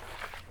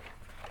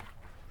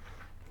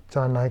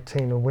 John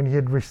 19, and when he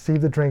had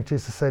received the drink,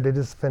 Jesus said, "It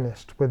is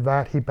finished." With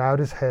that, he bowed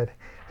his head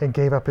and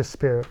gave up his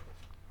spirit.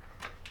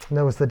 And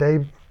that was the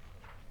day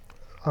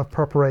of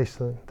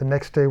preparation. The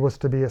next day was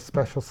to be a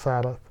special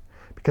Sabbath.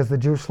 Because the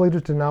Jewish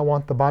leaders did not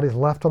want the bodies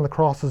left on the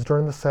crosses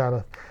during the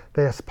Sabbath,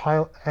 they asked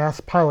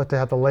Pilate to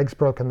have the legs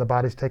broken, the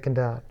bodies taken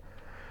down.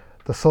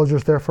 The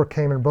soldiers therefore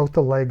came and broke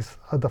the legs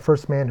of the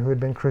first man who had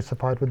been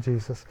crucified with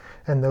Jesus,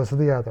 and those of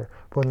the other.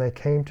 But when they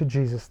came to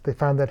Jesus, they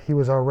found that he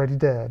was already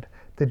dead.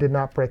 They did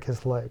not break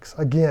his legs.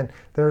 Again,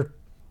 their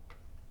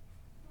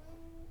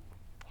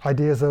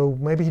ideas, though,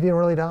 maybe he didn't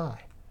really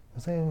die.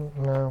 I'm saying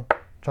no.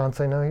 John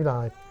saying no, he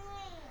died.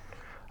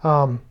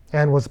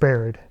 And was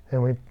buried.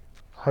 And we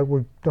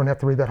don't have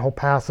to read that whole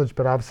passage,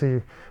 but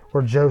obviously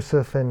where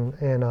Joseph and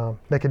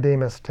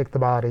Nicodemus take the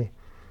body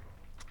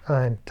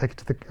and take it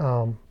to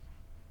the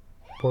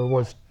where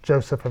was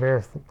Joseph of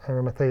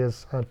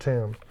Arimathea's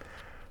tomb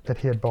that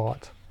he had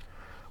bought.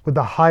 With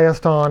the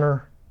highest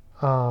honor,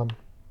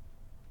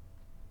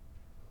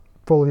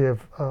 fully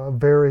of a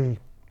very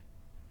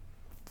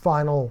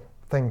final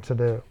thing to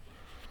do.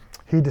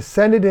 He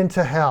descended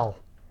into hell.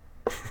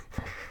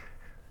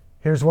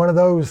 Here's one of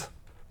those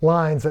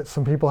lines that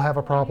some people have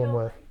a problem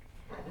with.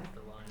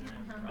 The line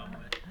I have a problem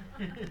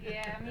with.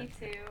 Yeah, me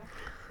too.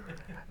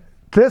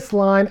 This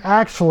line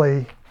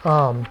actually,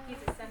 He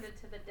descended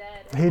to the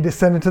dead. he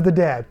descended to the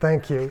dead,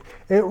 thank you.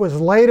 It was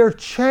later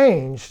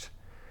changed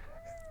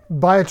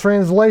by a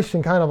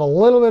translation, kind of a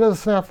little bit of a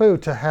snafu,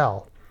 to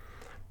hell.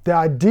 The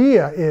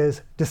idea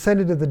is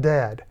descended to the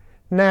dead.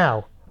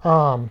 Now,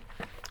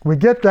 we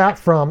get that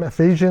from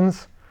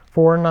Ephesians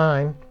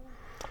 4:9.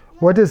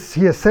 What does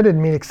he ascended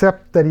mean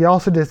except that he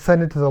also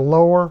descended to the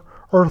lower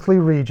earthly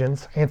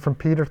regions? And from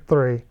Peter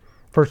 3,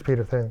 1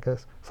 Peter 3, I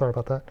guess. Sorry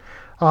about that.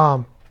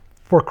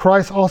 For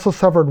Christ also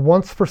suffered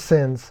once for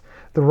sins,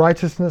 the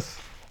righteous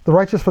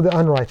for the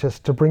unrighteous,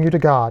 to bring you to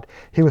God.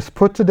 He was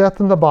put to death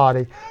in the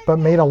body, but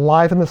made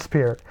alive in the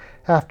spirit.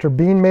 After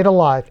being made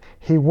alive,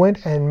 he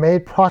went and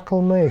made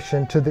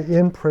proclamation to the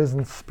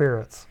imprisoned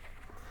spirits.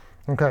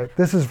 Okay,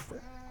 this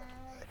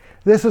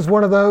is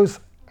one of those,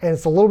 and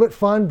it's a little bit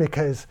fun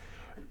because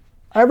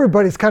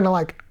everybody's kind of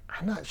like,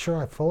 I'm not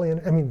sure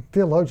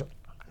theologians,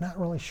 I'm not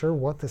really sure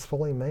what this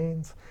fully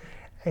means.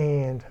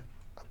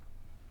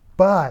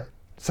 But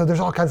so there's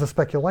all kinds of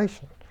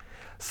speculation.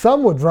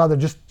 Some would rather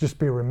just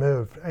be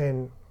removed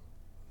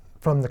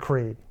from the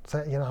creed. Say,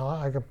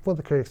 I can flip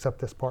the creed except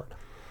this part.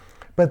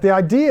 But the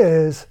idea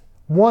is,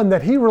 one,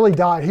 that he really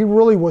died. He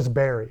really was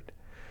buried.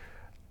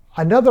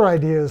 Another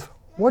idea is,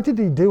 what did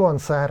he do on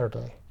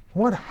Saturday?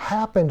 What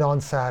happened on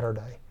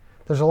Saturday?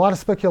 There's a lot of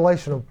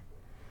speculation of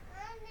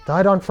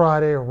died on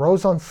Friday or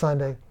rose on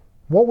Sunday.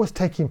 What was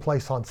taking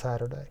place on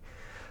Saturday?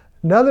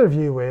 Another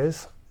view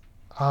is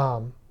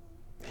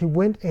he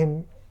went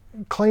and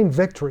claimed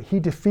victory. He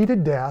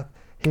defeated death.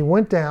 He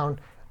went down,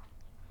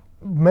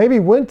 maybe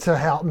went to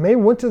hell, maybe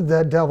went to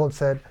the devil and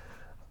said,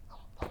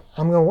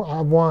 I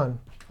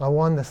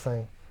won this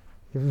thing.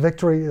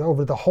 Victory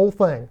over the whole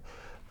thing,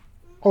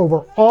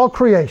 over all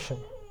creation.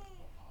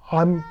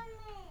 I'm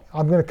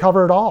going to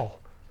cover it all,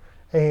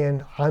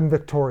 and I'm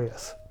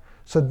victorious.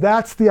 So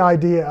that's the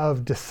idea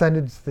of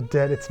descended to the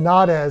dead. It's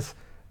not as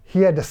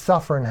he had to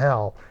suffer in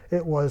hell.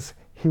 It was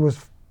he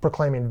was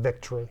proclaiming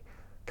victory,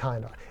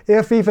 kind of.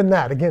 If even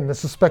that, again,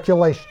 this is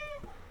speculation.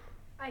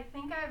 I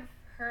think I've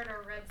heard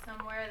or read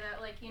somewhere that,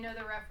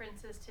 the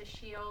references to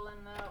Sheol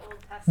in the Old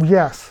Testament.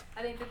 Yes.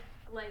 I think that,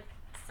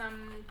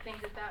 some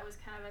think that was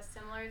kind of a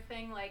similar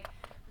thing. Like,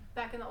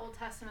 back in the Old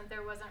Testament,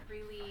 there wasn't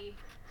really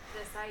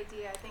this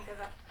idea, I think,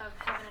 of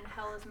heaven and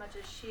hell as much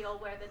as Sheol,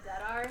 where the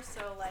dead are.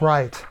 So,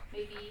 right.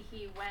 Maybe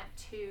he went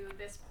to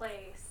this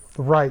place.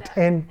 Right.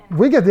 And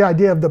we get the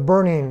idea of the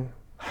burning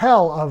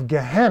hell of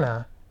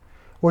Gehenna,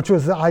 which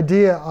was the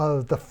idea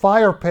of the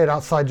fire pit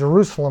outside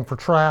Jerusalem for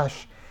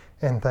trash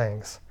and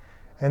things.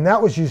 And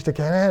that was used to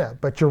Gehenna.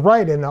 But you're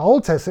right, in the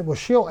Old Testament it was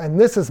Sheol, and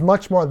this is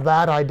much more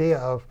that idea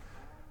of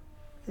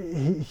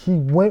he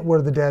went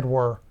where the dead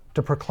were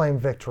to proclaim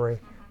victory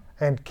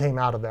and came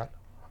out of that.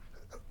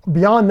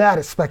 Beyond that,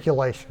 it's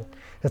speculation.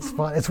 It's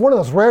fun. It's one of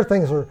those rare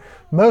things where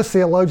most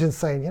theologians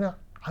say,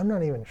 I'm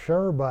not even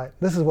sure, but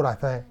this is what I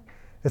think.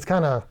 It's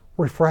kind of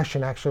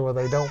refreshing, actually, where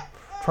they don't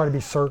try to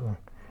be certain.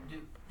 Do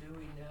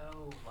we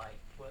know what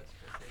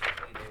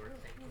specifically they were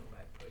thinking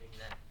by putting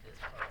this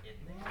part in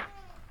there?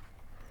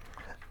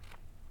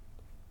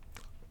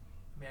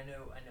 I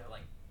know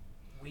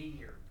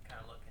we are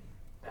kind of looking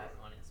back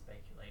on it,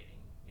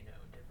 speculating,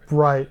 different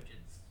Right.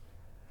 theologians.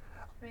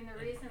 The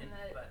reason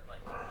that... But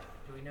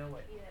do we know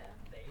what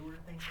they were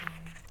thinking?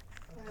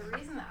 And the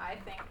reason that I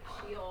think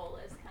Sheol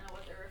is kind of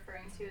what they're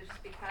referring to is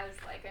just because,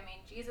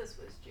 Jesus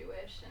was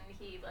Jewish, and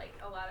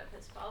a lot of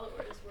his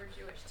followers were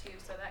Jewish too,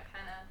 so that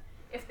kind of,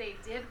 if they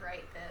did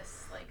write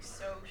this,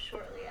 so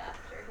shortly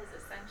after his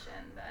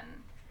ascension, then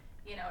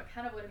you know, it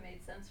kind of would have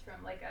made sense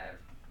from like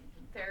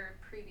their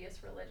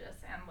previous religious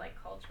and like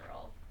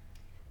cultural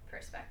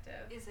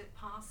perspective. Is it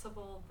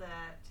possible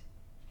that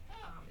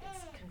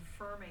it's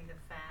confirming the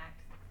fact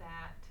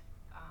that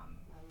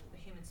the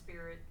human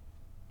spirit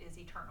is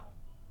eternal?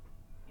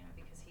 You know,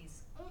 because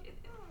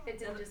it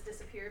didn't just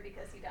disappear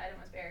because he died and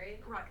was buried,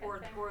 right, kind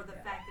of thing? or the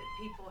fact that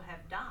people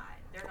have died.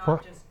 They're Or-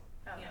 not just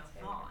that's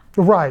fair. gone.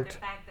 Right. The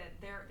fact that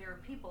there are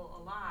people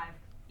alive,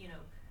 you know,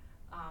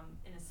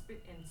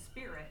 in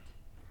spirit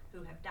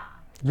who have died.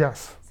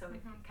 Yes. So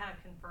it kind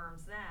of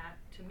confirms that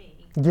to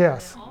me.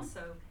 Yes. And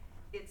also,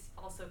 it's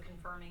also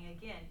confirming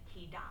again,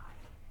 he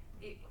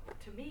died.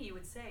 To me, you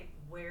would say,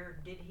 where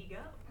did he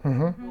go?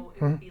 Mm-hmm. Well,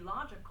 it would be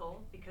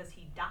logical because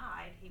he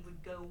died, he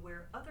would go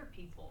where other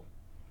people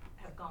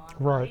have gone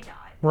when Right. they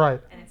died.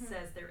 Right. And it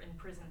says they're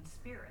imprisoned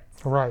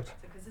spirits. Right.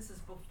 Because this is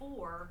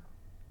before,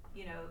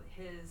 you know,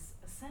 his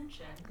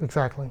ascension,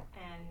 Exactly.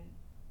 and,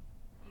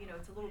 you know,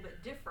 it's a little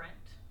bit different.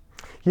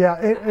 Yeah,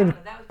 I don't and know,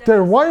 that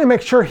they're was- wanting to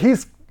make sure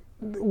he's.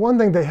 One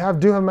thing they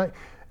do have,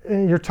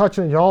 and you're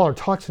touching, y'all are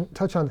touch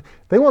on.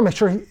 They want to make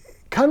sure he,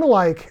 kind of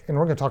like, and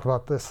we're going to talk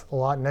about this a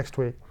lot next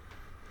week.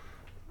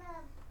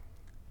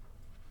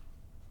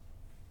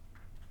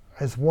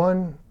 As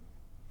one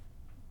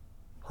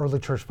early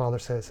church father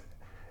says,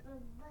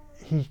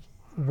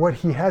 what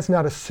he has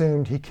not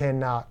assumed he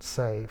cannot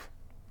save.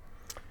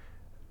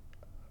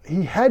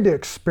 He had to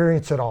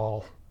experience it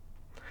all.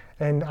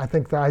 And I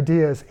think the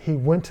idea is he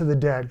went to the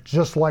dead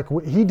just like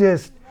he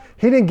did.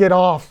 He didn't get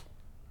a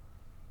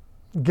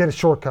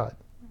shortcut.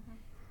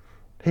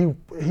 He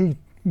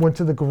went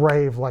to the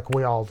grave like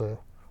we all do.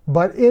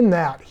 But in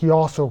that, he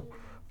also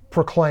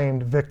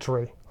proclaimed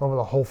victory over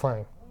the whole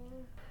thing.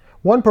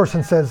 One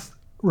person says,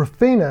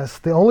 Rufinus,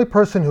 the only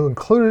person who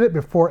included it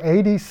before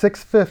AD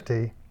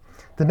 650,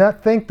 did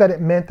not think that it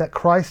meant that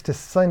Christ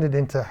descended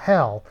into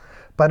hell,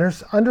 but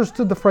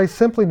understood the phrase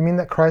simply to mean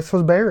that Christ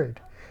was buried.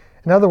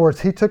 In other words,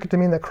 he took it to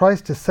mean that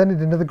Christ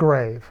descended into the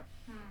grave.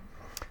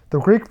 The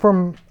Greek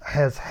form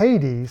has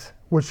Hades,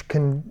 which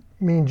can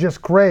mean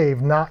just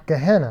grave, not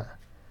Gehenna,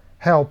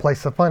 hell,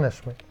 place of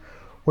punishment.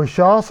 We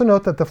shall also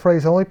note that the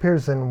phrase only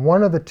appears in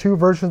one of the two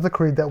versions of the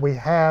creed that we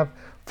have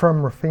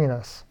from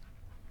Rufinus.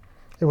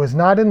 It was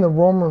not in the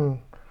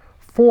Roman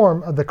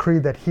form of the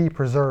creed that he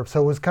preserved,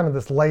 so it was kind of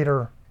this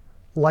later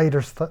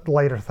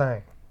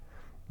thing.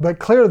 But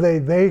clearly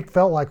they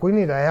felt like we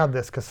need to add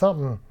this because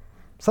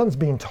something's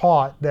being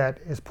taught that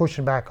is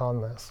pushing back on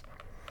this.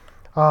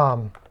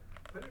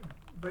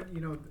 But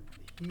you know,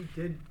 he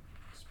did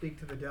speak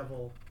to the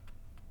devil.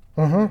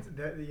 Mm-hmm.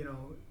 That you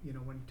know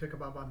when he took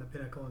him up on the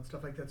pinnacle and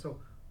stuff like that. So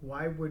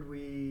why would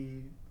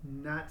we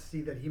not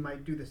see that he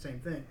might do the same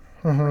thing?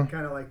 Mm-hmm.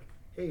 Kind of like,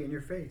 hey, in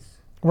your face.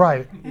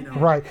 Right, You know?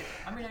 right.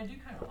 I mean, I do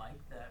kind of like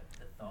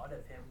the thought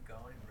of him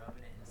going and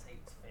rubbing it in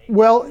Satan's face.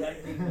 Well,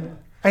 That'd be cool.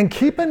 and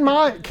keep in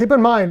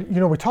mind,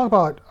 you know, we talk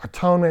about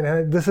atonement,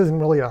 and this isn't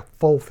really a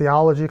full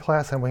theology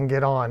class, and we can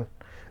get on.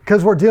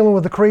 Because we're dealing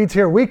with the creeds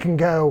here, we can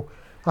go,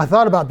 I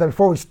thought about that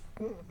before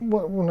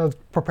when I was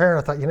preparing,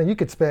 I thought, you know, you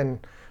could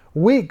spend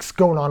weeks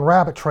going on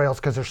rabbit trails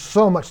because there's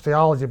so much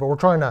theology, but we're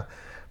trying to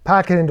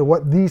pack it into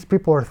what these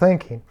people are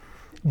thinking.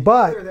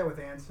 But Clear that with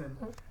Anson.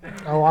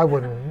 oh, I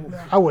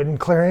wouldn't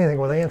clear anything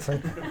with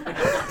Anson.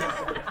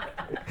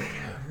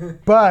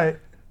 But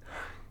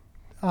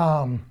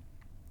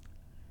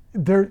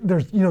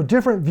there's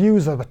different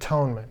views of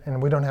atonement,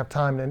 and we don't have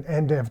time,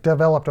 and have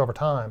developed over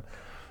time.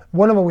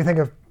 One of them we think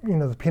of,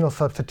 the penal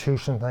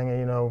substitution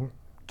thing,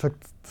 took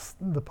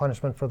the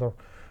punishment for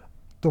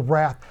the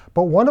wrath.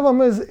 But one of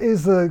them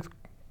is the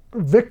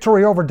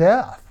victory over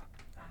death,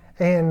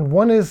 and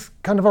one is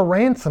kind of a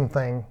ransom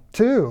thing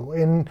too.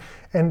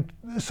 And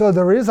so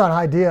there is an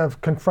idea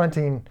of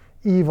confronting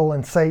evil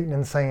and Satan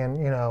and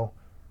saying,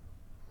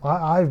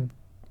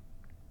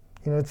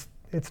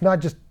 it's not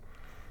just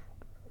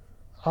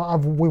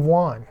we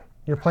won.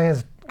 Your plan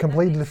is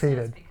completely That makes sense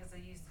defeated. because they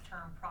use the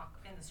term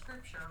in the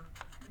scripture.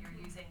 You're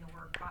using the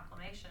word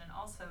proclamation, and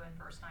also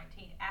in verse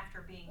 19,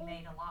 after being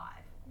made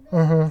alive.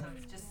 Mm-hmm. So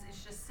it's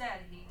just said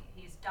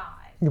he's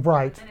died. You're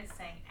right. Then it's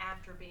saying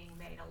after being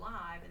made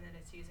alive, and then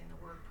it's using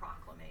the word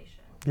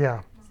proclamation.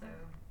 Yeah.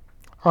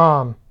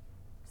 So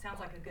sounds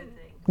like a good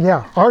thing.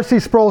 Yeah, R.C.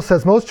 Sproul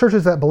says most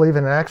churches that believe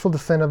in an actual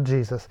descent of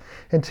Jesus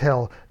into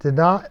hell do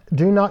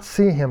not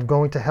see him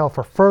going to hell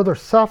for further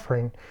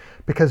suffering,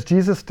 because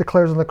Jesus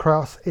declares on the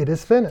cross, "It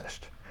is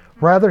finished."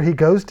 Rather, he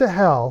goes to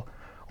hell,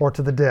 or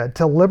to the dead,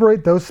 to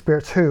liberate those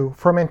spirits who,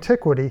 from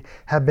antiquity,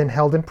 have been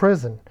held in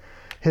prison.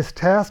 His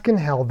task in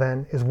hell,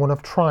 then, is one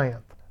of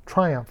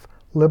triumph,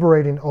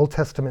 liberating Old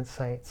Testament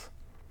saints.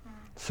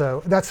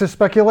 So that's just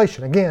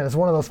speculation. Again, it's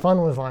one of those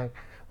fun ones like,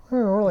 what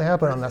really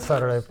happened on that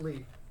Saturday?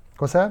 Asleep.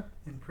 What's that?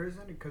 In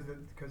prison, because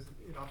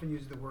it often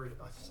uses the word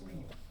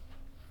asleep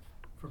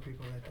for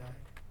people that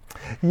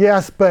die.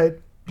 Yes, but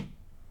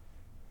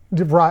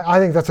right. I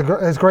think that's a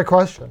great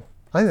question.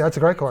 I think that's a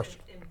great question.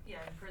 In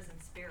prison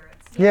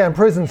spirits. Yeah, in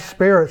prison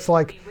spirits, they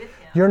like be with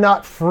him. you're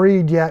not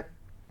freed yet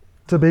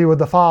to be with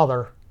the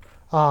Father,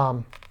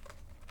 and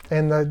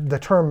the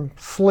term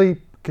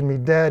sleep can be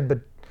dead, but,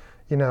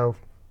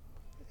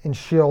 in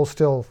Sheol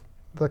still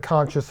the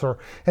conscious,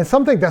 and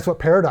some think that's what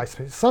paradise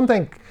is. Some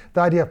think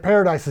the idea of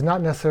paradise is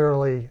not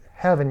necessarily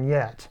heaven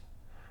yet.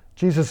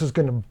 Jesus is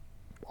going to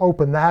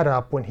open that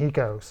up when he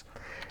goes.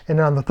 And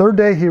on the third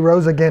day he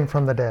rose again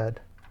from the dead.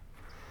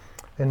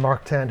 In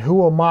Mark 10, who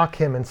will mock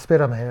him and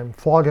spit on him,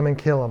 flog him and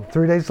kill him?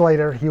 3 days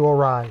later he will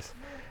rise.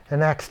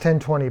 In Acts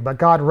 10:20, but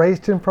God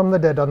raised him from the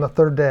dead on the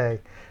third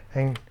day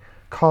and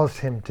caused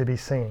him to be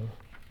seen.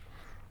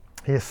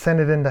 He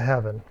ascended into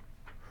heaven.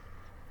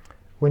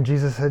 When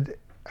Jesus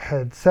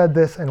had said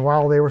this, and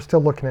while they were still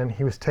looking at him,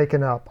 he was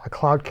taken up. A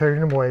cloud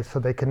carried him away so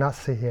they could not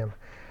see him.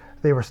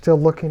 They were still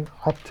looking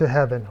up to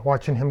heaven,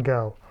 watching him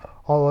go.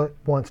 All at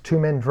once, 2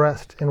 men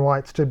dressed in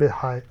white stood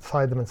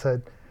beside them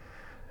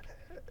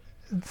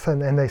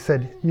and they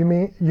said, you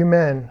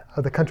men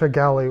of the country of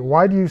Galilee,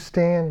 why do you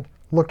stand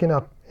looking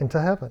up into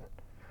heaven?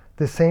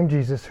 This same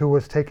Jesus who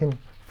was taken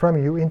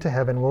from you into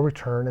heaven will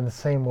return in the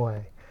same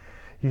way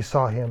you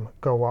saw him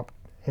go up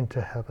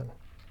into heaven.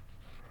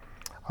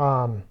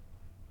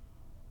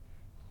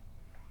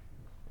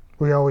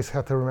 We always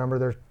have to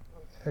remember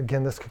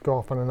again, this could go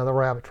off on another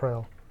rabbit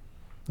trail.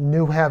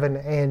 New heaven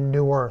and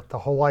new earth. The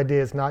whole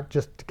idea is not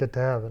just to get to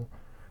heaven.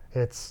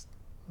 It's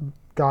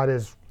God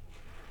is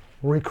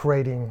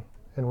recreating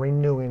and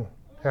renewing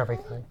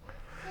everything.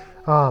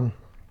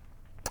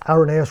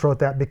 Irenaeus wrote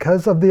that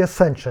because of the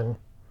ascension,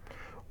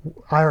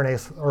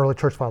 Irenaeus, early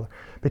church father,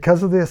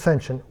 because of the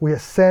ascension, we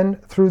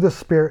ascend through the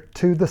Spirit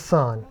to the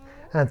Son,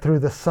 and through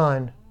the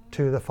Son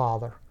to the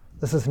Father.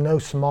 This is no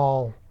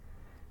small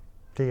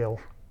deal.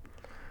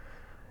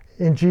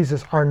 In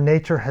Jesus, our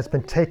nature has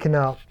been taken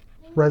up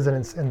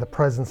residence in the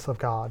presence of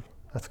God.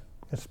 It's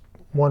a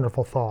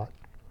wonderful thought.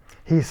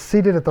 He's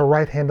seated at the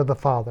right hand of the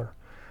Father.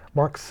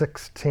 Mark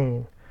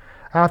 16.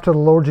 After the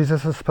Lord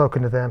Jesus had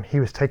spoken to them, he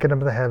was taken up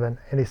to heaven,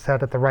 and he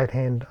sat at the right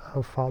hand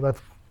of Father.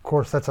 Of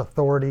course, that's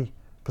authority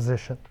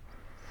position.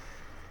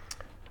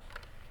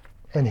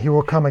 And he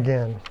will come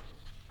again.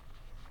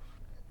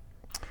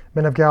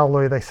 Men of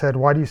Galilee, they said,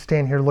 why do you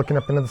stand here looking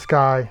up into the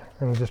sky?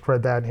 And we just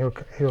read that, and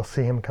he'll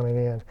see him coming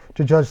in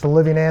to judge the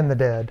living and the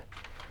dead.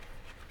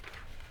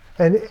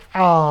 And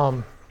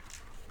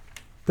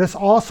this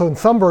also, in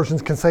some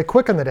versions, can say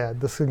quicken the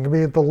dead. This can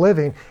be the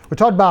living. We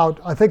talked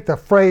about, I think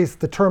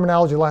the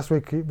terminology last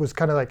week was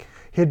kind of like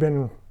he'd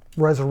been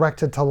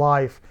resurrected to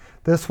life.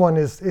 This one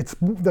it's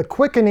the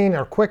quickening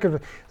or quicker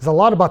is a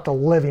lot about the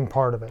living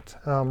part of it,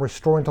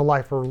 restoring to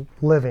life or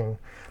living.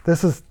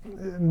 This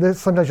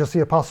sometimes you'll see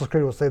Apostles'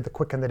 Creed will say the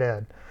quick and the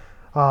dead.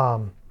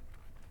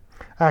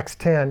 Acts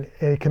 10,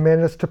 and he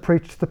commanded us to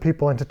preach to the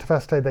people and to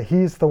testify that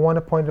he's the one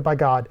appointed by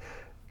God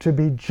to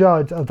be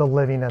judge of the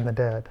living and the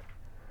dead.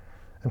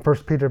 And 1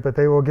 Peter, but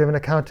they will give an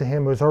account to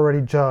him who is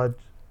already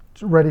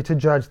ready to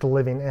judge the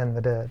living and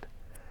the dead.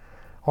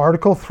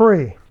 Article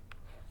 3,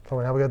 so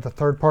now we got the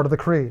third part of the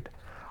creed.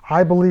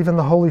 I believe in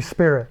the Holy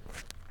Spirit.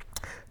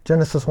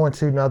 Genesis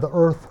 1:2, now the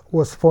earth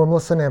was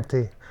formless and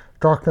empty.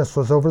 Darkness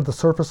was over the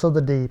surface of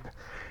the deep,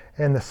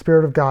 and the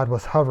Spirit of God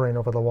was hovering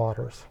over the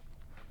waters.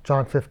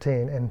 John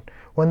 15, and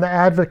when the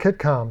Advocate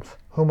comes,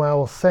 whom I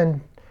will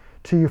send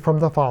to you from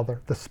the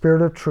Father, the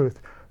Spirit of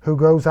truth, who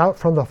goes out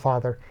from the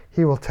Father,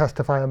 he will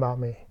testify about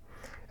me.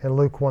 In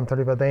Luke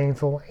 1:30, the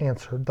angel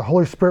answered, the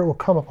Holy Spirit will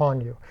come upon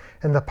you,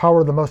 and the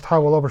power of the Most High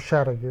will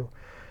overshadow you.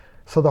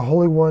 So the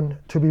Holy One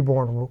to be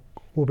born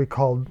will be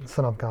called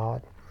Son of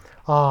God.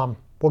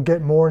 We'll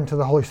get more into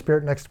the Holy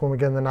Spirit next when we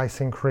get in the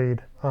Nicene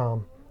Creed,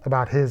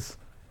 about his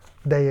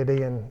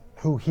deity and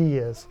who he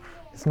is.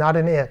 It's not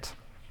an it.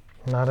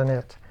 Not an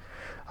it.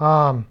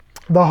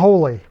 The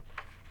holy.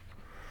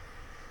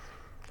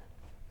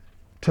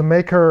 To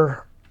make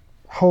her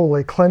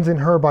holy, cleansing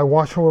her by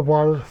washing with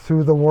water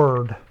through the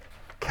word.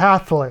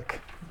 Catholic.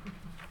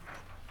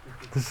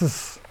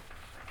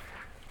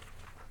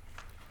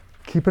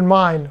 Keep in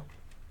mind,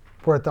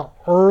 we're at the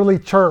early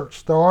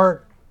church.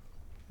 There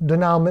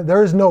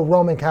is no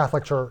Roman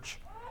Catholic Church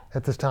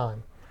at this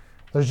time.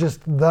 There's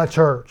just the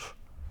church.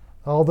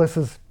 All this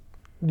is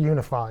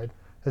unified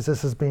as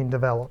this is being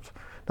developed.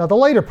 Now the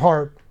later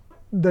part,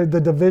 the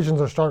divisions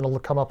are starting to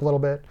come up a little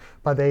bit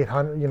by the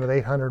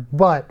 800,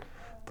 but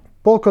the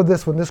bulk of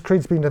this, when this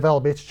creed's being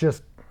developed, it's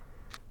just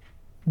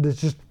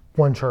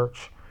one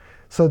church.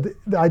 So the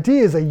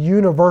idea is a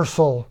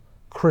universal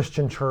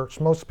Christian church.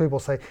 Most people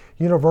say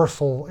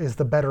universal is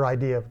the better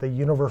idea of the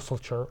universal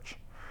church.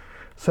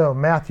 So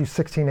Matthew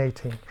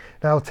 16:18.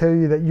 Now I will tell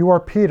you that you are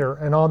Peter,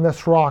 and on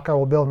this rock I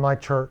will build my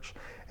church,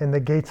 and the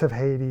gates of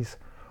Hades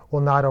will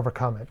not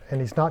overcome it.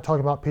 And he's not talking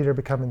about Peter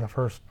becoming the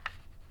first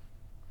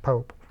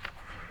pope.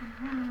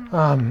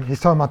 He's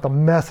talking about the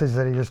message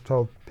that he just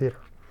told Peter.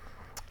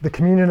 The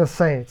communion of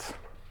saints,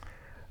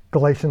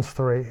 Galatians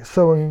 3.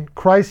 So in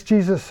Christ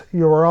Jesus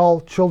you are all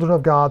children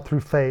of God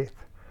through faith.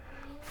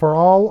 For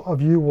all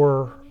of you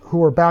who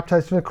were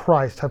baptized into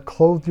Christ have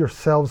clothed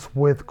yourselves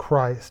with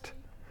Christ.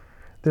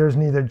 There is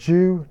neither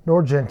Jew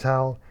nor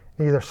Gentile,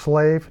 neither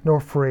slave nor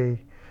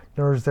free,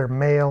 nor is there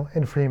male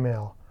and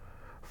female,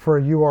 for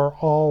you are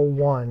all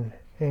one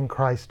in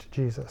Christ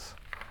Jesus.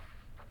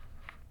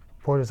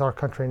 boy, does our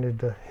country need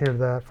to hear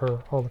that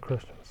for all the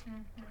Christians.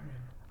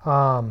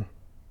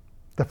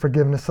 The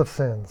forgiveness of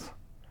sins.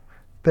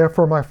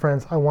 Therefore, my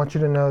friends, I want you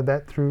to know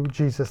that through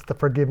Jesus, the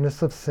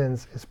forgiveness of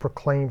sins is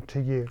proclaimed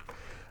to you.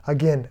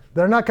 Again,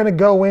 they're not going to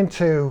go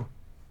into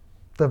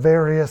the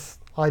various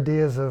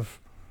ideas of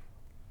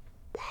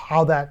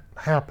how that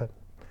happened.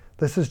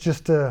 This is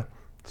just a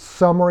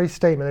summary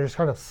statement. They're just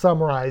kind of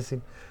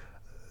summarizing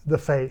the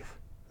faith.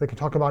 They can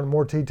talk about it in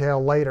more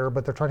detail later,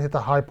 but they're trying to hit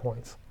the high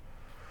points.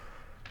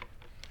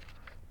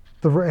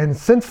 And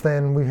since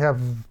then, we have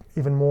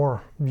even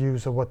more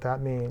views of what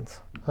that means.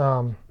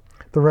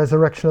 The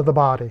resurrection of the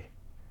body.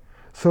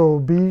 So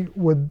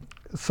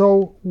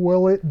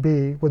will it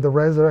be with the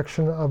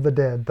resurrection of the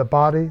dead. The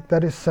body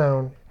that is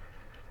sown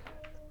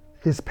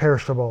is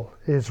perishable,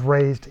 is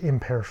raised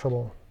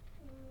imperishable.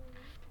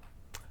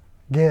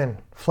 Again,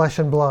 flesh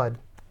and blood.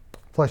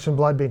 Flesh and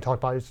blood being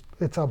talked about.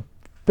 It's a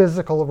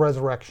physical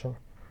resurrection.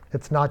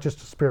 It's not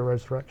just a spirit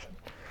resurrection.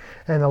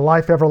 And a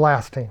life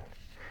everlasting.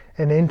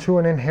 And into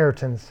an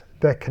inheritance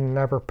that can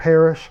never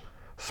perish,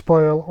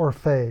 spoil, or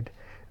fade.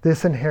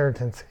 This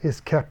inheritance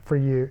is kept for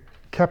you,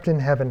 kept in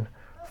heaven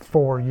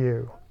for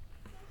you.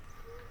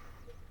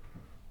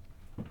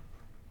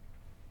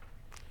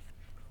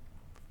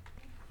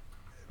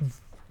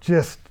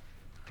 Just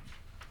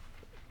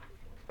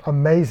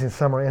amazing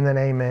summary, and then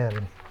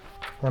amen.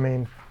 I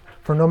mean,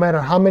 for no matter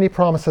how many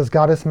promises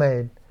God has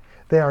made,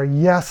 they are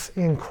yes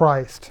in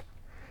Christ.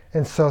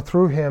 And so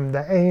through him,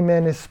 the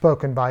amen is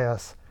spoken by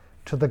us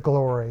to the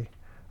glory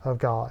of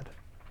God.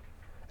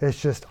 It's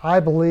just, I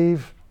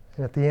believe,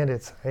 and at the end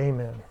it's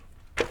amen.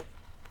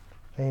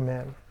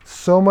 Amen.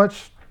 So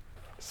much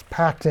is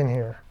packed in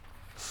here.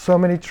 So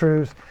many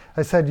truths.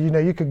 I said,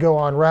 you could go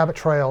on rabbit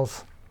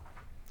trails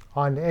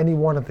on any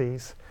one of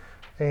these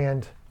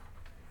and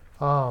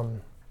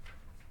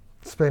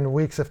spend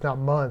weeks, if not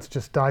months,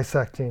 just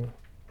dissecting,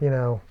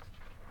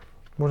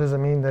 what does it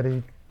mean that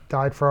he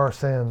died for our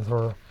sins?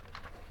 Or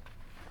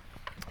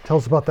tell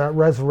us about that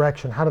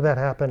resurrection. How did that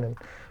happen? And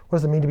what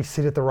does it mean to be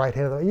seated at the right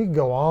hand of the... You can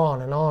go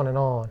on and on and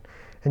on.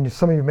 And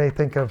some of you may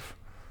think of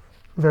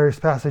various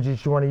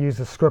passages you want to use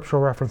as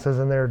scriptural references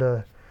in there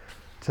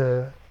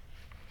to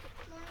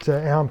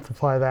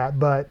amplify that.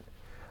 But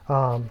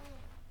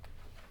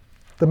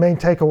the main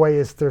takeaway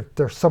is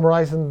they're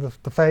summarizing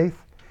the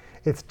faith.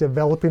 It's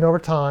developing over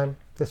time.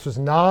 This was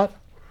not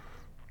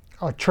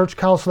a church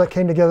council that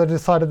came together to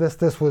decide this.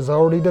 This was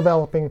already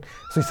developing.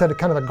 So he said,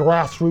 kind of a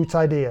grassroots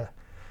idea.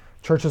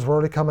 Churches were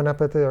already coming up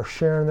with it. They were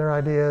sharing their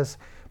ideas,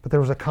 but there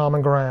was a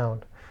common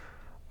ground.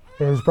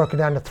 And it was broken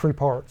down to 3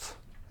 parts.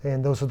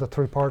 And those are the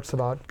 3 parts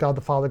about God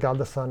the Father, God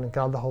the Son, and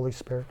God the Holy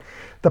Spirit.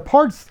 The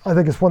parts, I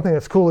think, is one thing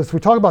that's cool is we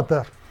talk about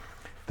the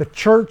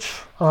church,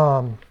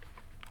 I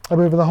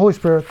believe in the Holy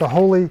Spirit, the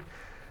Holy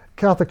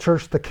Catholic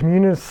Church, the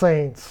communion of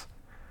saints.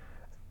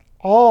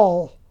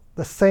 All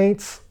the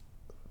saints,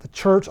 the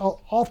church,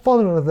 all fall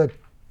under the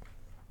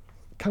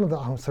kind of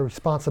the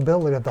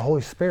responsibility of the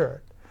Holy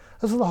Spirit.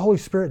 That's what the Holy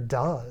Spirit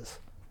does.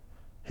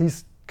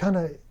 He's kind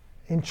of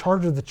in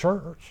charge of the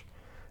church.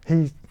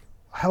 He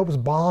helps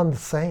bond the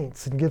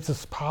saints and gives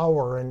us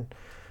power and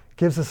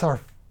gives us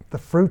the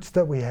fruits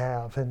that we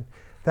have and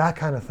that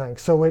kind of thing.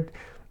 So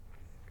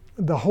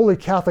the Holy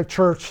Catholic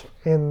Church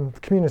in the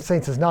communion of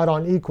saints is not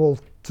unequal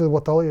to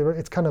what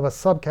it's kind of a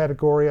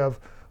subcategory of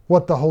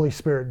what the Holy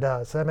Spirit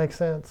does. Does that make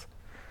sense?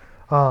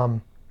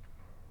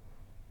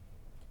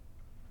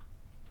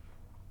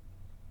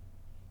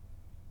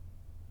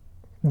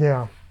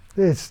 Yeah,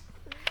 it's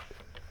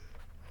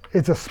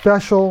a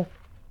special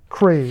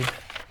creed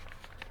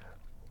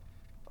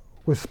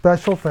with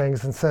special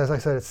things, and says, like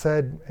I said, it's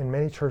said in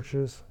many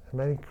churches and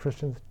many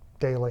Christians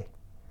daily.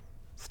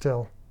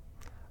 Still,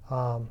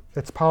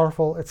 it's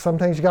powerful. It's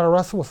sometimes you got to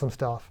wrestle with some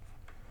stuff,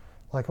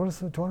 like what is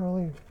it? Do I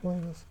really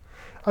believe this?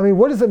 I mean,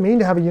 what does it mean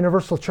to have a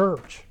universal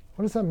church?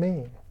 What does that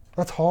mean?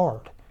 That's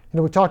hard.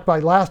 We talked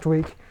about last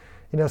week.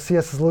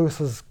 C.S.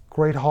 Lewis's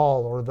Great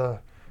Hall, or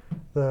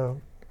the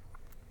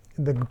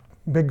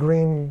big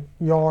green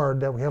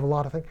yard that we have a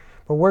lot of things.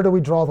 But where do we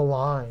draw the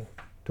line?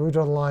 Do we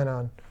draw the line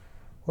on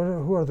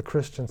who are the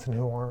Christians and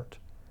who aren't?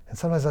 And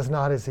sometimes that's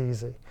not as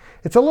easy.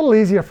 It's a little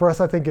easier for us,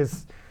 I think,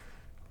 as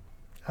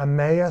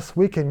Emmaus.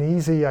 We can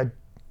easily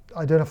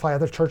identify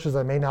other churches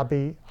that may not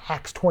be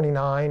Acts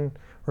 29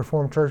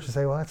 Reformed church and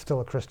say, well, that's still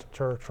a Christian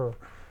church. Or,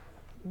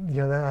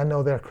 I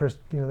know they're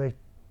Christian, they,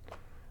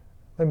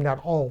 maybe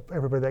not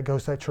everybody that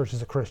goes to that church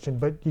is a Christian,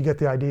 but you get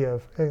the idea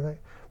of anything.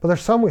 But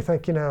there's some we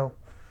think,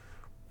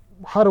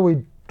 how do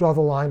we draw the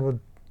line with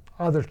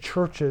other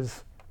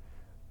churches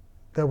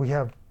that we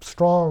have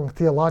strong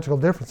theological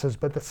differences,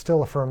 but that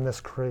still affirm this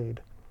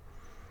creed?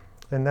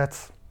 And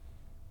that's...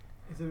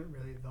 Isn't it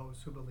really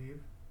those who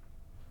believe?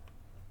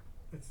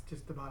 It's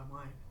just the bottom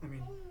line. I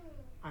mean,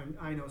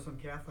 I know some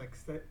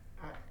Catholics that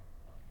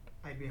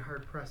I'd be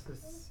hard pressed to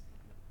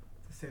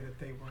say that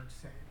they weren't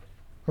saved,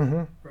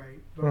 mm-hmm. right?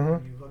 But Mm-hmm.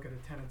 when you look at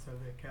the tenets of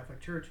the Catholic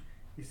Church,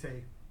 you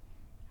say,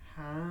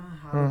 how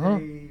Mm-hmm.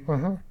 do they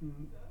Mm-hmm.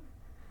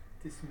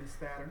 dismiss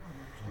that or not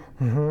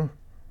understand?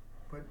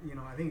 Mm-hmm. But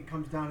I think it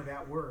comes down to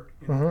that word,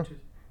 which is,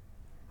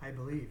 I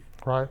believe.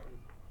 Right.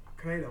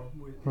 Credo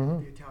is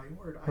Mhm. the Italian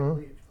word. I Mhm.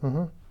 believe.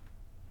 Mm-hmm.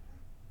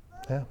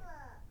 Yeah,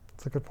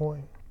 that's a good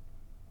point.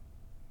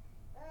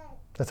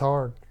 It's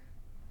hard.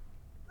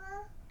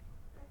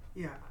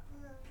 Yeah.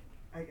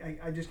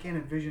 I just can't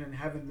envision in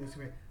heaven this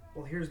way.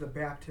 Well, here's the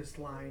Baptist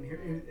line. Here,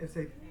 it's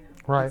a,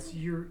 Right. It's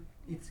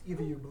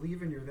either you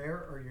believe and you're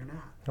there, or you're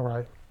not.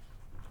 Right.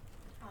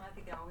 Well, I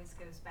think it always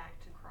goes back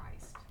to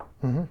Christ.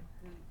 Mm-hmm.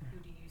 Who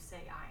do you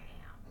say I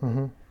am? Mm-hmm.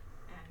 And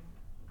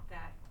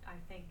that, I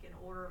think, in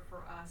order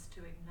for us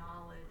to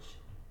acknowledge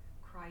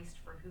Christ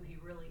for who he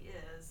really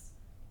is,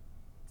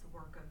 it's a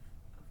work of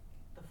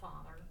the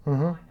Father,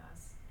 drawing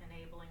us,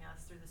 enabling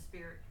us through the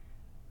Spirit,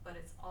 but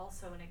it's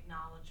also an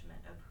acknowledgement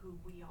of who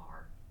we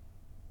are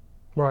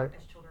Right.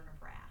 as children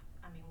of wrath.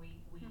 I mean, we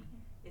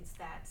it's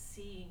that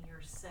seeing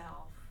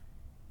yourself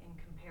in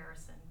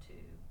comparison to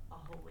a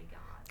holy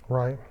God.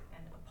 Right.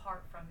 And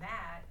apart from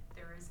that,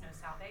 there is no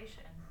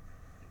salvation,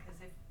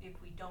 because if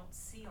we don't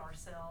see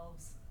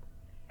ourselves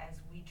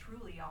as we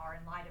truly are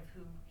in light of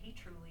who he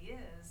truly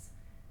is,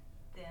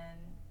 then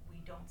we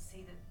don't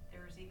see that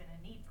there's even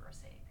a need for a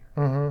Savior.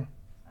 Mm-hmm.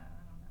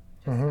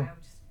 I don't know. I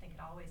just think it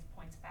always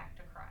points back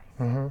to Christ.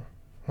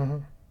 Mm-hmm.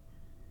 Mm-hmm.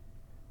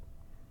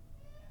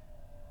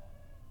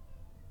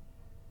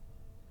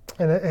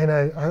 And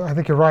I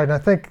think you're right. And I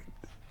think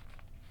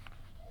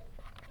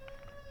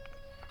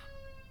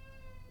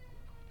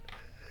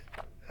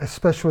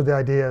especially with the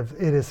idea of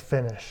it is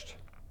finished.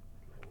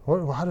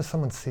 How does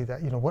someone see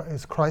that? What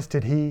is Christ?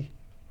 Did he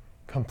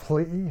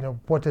complete?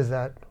 What does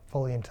that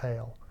fully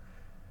entail?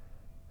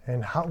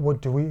 And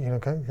what do we?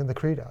 The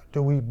Credo.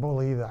 Do we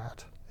believe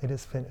that it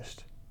is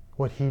finished?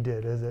 What he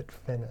did, is it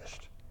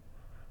finished?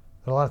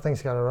 There are a lot of things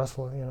you got to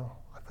wrestle with.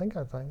 I think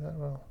that.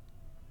 Well,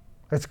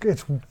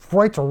 it's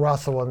right to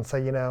wrestle with and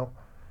say,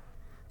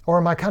 or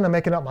am I kind of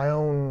making up my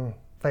own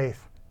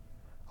faith?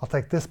 I'll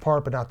take this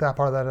part, but not that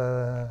part.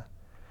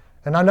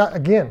 And I'm not.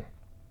 Again,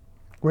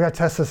 we got to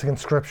test this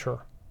against Scripture,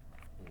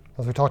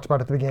 as we talked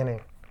about at the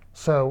beginning.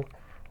 So,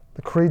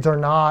 the creeds are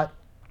not,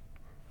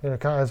 kind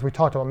of as we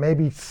talked about,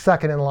 maybe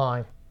second in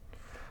line.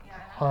 Yeah,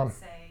 and I would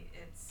say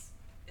it's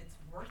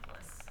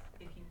worthless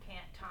if you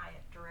can't tie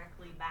it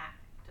directly back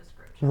to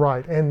Scripture.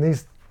 Right, and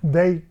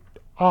they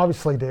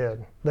obviously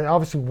did. They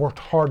obviously worked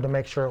hard to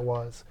make sure it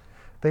was.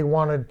 They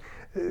wanted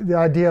the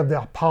idea of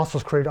the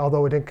Apostles' Creed,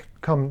 although it didn't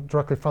come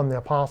directly from the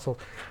Apostles.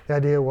 The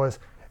idea was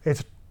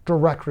it's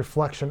direct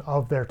reflection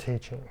of their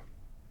teaching.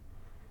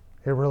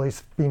 It really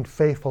is being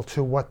faithful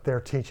to what their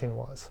teaching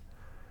was,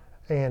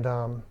 and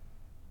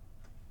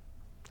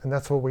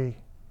that's what we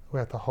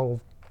have to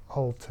hold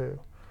to.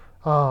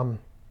 And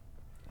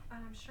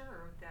I'm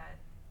sure that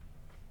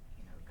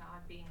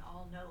God being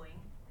all-knowing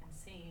and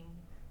seeing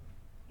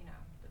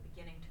the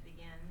beginning to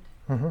the end,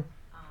 Mm-hmm.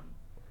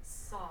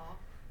 saw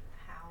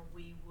how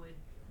we would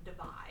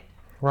divide.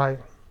 Right.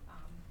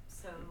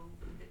 So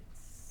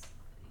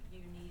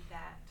you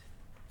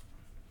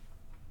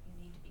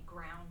need to be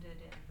grounded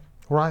in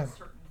Right.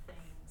 certain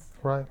things.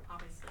 Right.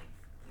 Obviously,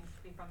 it needs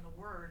to be from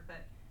the Word,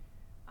 but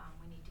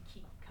we need to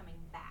keep coming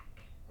back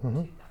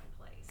Mhm. to that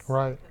place.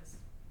 Right. Because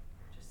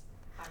just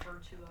by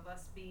virtue of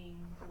us being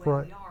the way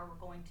Right. we are, we're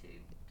going to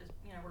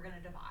we're going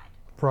to divide.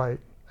 Right,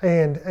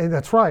 and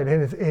that's right.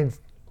 And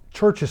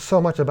church is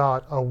so much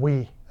about a we,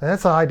 and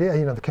that's the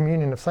idea. The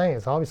communion of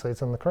saints. Obviously,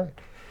 it's in the creed.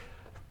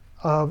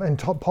 And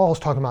Paul's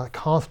talking about it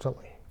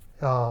constantly.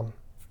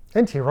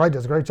 N.T. Wright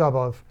does a great job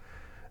of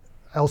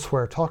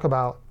elsewhere talk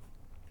about.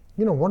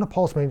 One of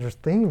Paul's major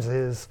themes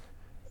is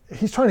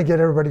he's trying to get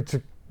everybody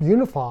to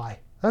unify.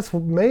 That's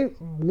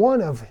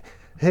one of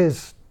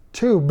his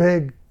two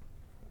big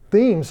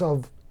themes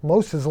of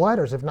most of his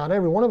letters, if not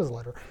every one of his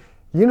letters.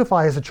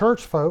 Unify as a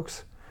church,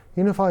 folks.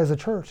 Unify as a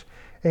church.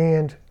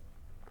 And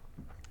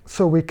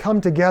so we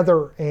come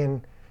together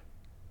and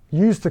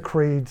use the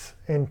creeds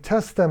and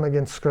test them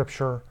against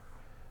Scripture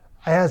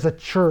as a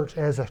church,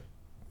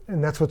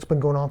 and that's what's been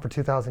going on for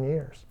 2,000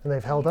 years, and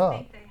they've held up. Do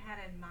you think they had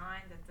in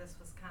mind that this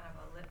was kind of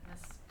a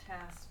litmus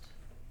test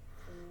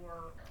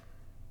for,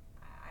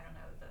 I don't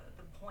know,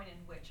 the point in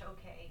which,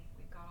 okay,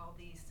 we've got all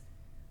these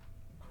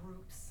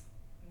groups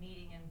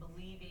meeting and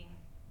believing,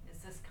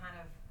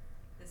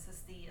 this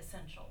is the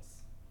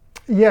essentials?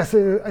 Yes,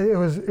 it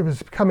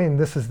was becoming,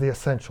 this is the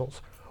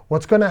essentials.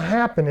 What's going to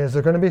happen is there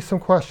are going to be some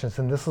questions,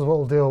 and this is what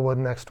we'll deal with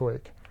next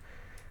week.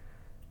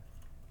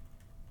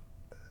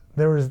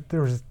 There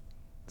is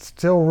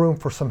still room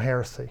for some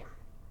heresy,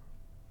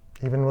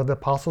 even with the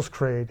Apostles'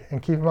 Creed.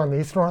 And keep in mind, the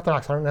Eastern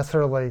Orthodox aren't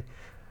necessarily,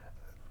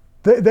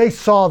 they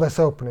saw this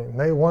opening.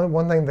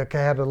 One thing that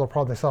had a little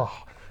problem,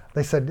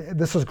 they said,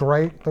 this is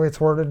great, the way it's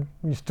worded,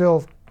 you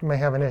still may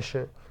have an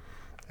issue.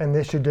 And the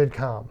issue did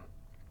come.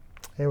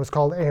 It was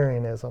called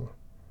Arianism.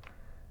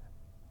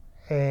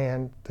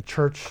 And the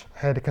church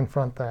had to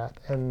confront that.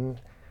 And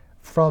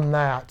from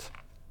that,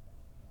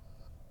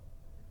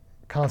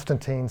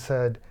 Constantine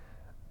said,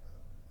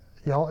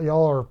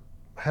 y'all are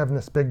having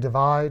this big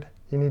divide.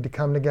 You need to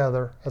come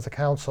together as a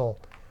council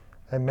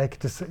and make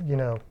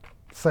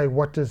say,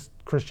 what is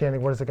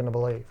Christianity, what is it going to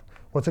believe?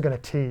 What's it going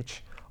to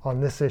teach on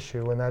this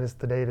issue, and that is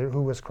the deity,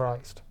 who is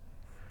Christ?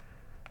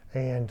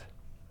 And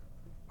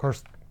of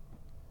course,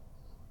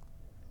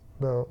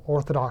 the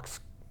Orthodox,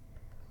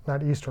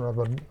 not Eastern,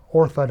 but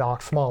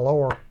Orthodox, small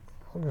O,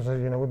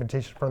 we've been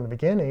teaching from the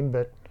beginning,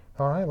 but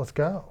all right, let's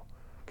go.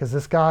 Because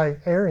this guy,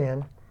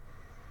 Arian,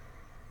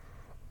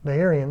 the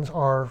Arians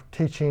are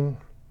teaching,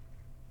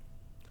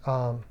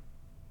 Arians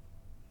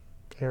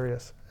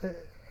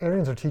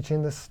are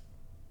teaching this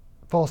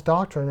false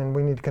doctrine, and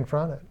we need to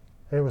confront it.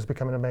 It was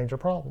becoming a major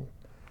problem.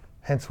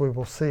 Hence, we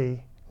will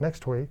see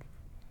next week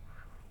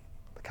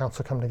the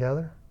council come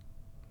together,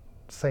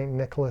 St.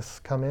 Nicholas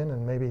come in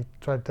and maybe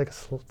try to take a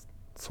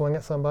swing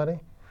at somebody.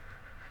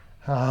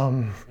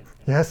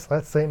 Yes,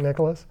 that's St.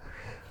 Nicholas.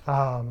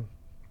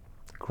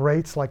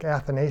 Greats like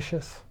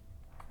Athanasius,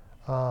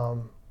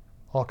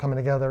 all coming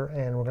together,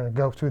 and we're going to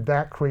go through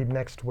that creed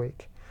next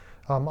week.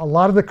 A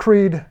lot of the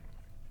creed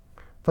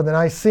for the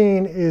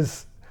Nicene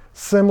is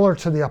similar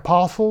to the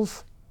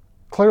Apostles,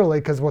 clearly,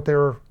 because what they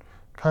were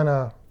kind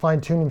of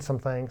fine-tuning some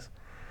things.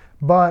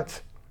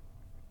 But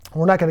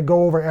we're not going to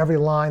go over every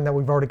line that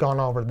we've already gone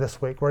over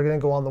this week. We're going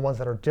to go on the ones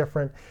that are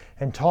different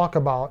and talk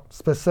about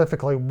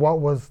specifically what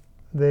was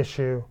the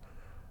issue,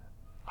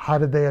 how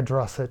did they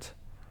address it,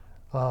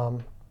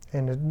 and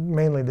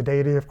mainly the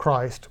deity of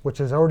Christ, which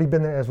has already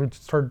been there, as we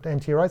just heard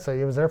N.T. Wright say,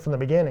 it was there from the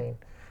beginning,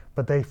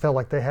 but they felt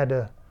like they had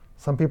to,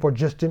 some people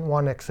just didn't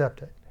want to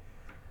accept it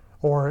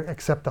or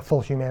accept the full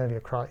humanity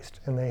of Christ.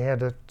 And they had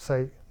to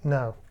say,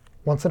 no,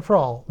 once and for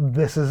all,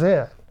 this is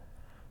it.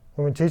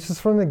 When we teach this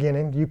from the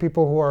beginning, you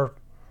people who are,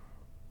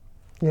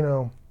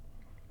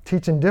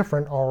 teaching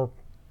different are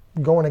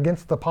going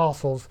against the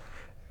apostles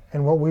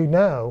and what we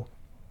know,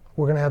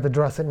 we're going to have to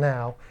address it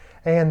now.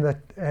 And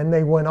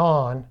they went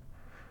on.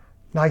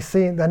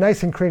 The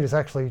Nicene Creed is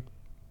actually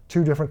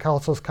two different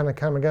councils kind of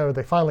coming together.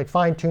 They finally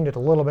fine-tuned it a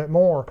little bit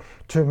more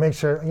to make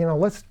sure,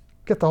 let's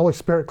get the Holy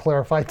Spirit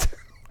clarified too.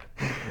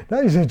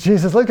 Not using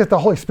Jesus, let's get the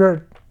Holy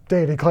Spirit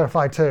deity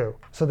clarified too.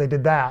 So they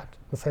did that.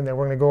 The same thing,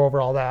 we're going to go over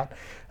all that.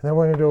 And then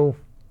we're going to do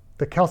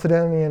the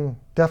Chalcedonian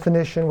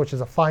definition, which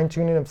is a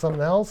fine-tuning of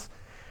something else.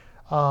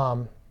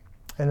 And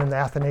then the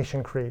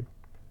Athanasian Creed.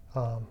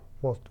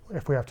 Well,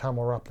 if we have time,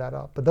 we'll wrap that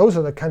up. But those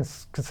are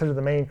considered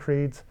the main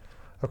creeds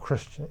of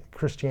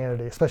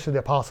Christianity, especially the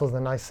Apostles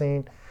and the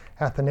Nicene.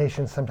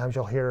 Athanasian, sometimes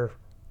you'll hear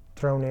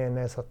thrown in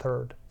as a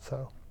third.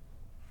 So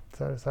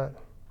does that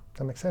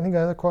make sense? Any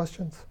other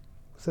questions?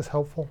 Was this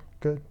helpful?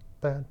 Good?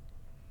 Bad?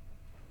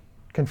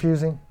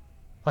 Confusing?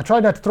 I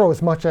tried not to throw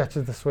as much at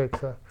you this week,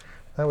 so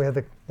that we had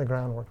the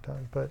groundwork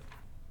done. But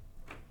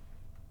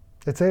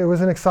it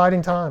was an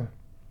exciting time.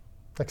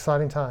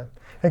 Exciting time.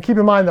 And keep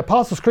in mind, the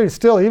Apostles' Creed is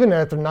still, even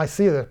after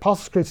Nicaea, the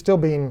Apostles' Creed is still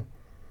being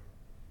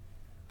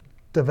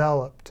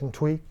developed and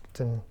tweaked.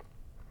 And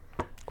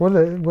what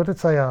did it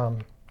say?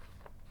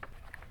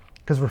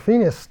 Because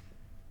Rufinus,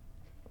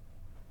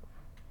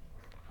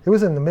 it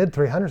was in the mid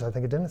 300s, I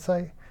think it didn't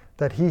say,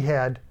 that he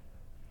had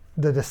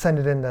the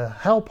descended into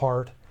hell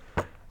part.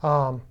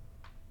 Well,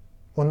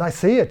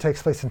 Nicaea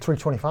takes place in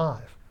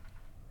 325.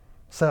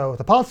 So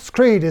the Apostles'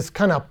 Creed is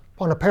kind of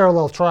on a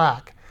parallel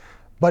track,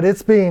 but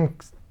it's being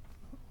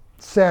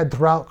said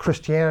throughout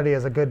Christianity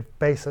as a good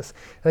basis.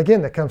 And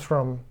again, that comes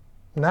from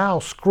now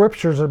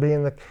scriptures are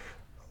being, the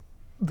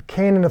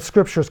canon of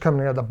scriptures coming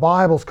together, the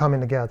Bible's coming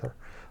together.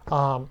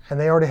 And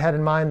they already had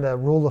in mind the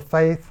rule of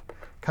faith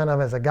kind of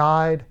as a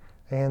guide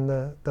and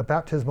the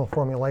baptismal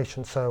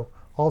formulation. So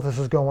all this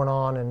is going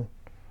on, and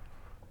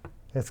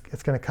it's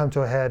going to come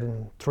to a head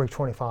in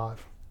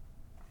 325.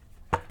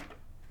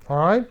 All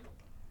right?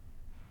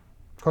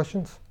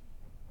 Questions?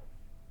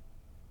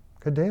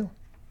 Good deal.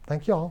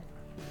 Thank you all.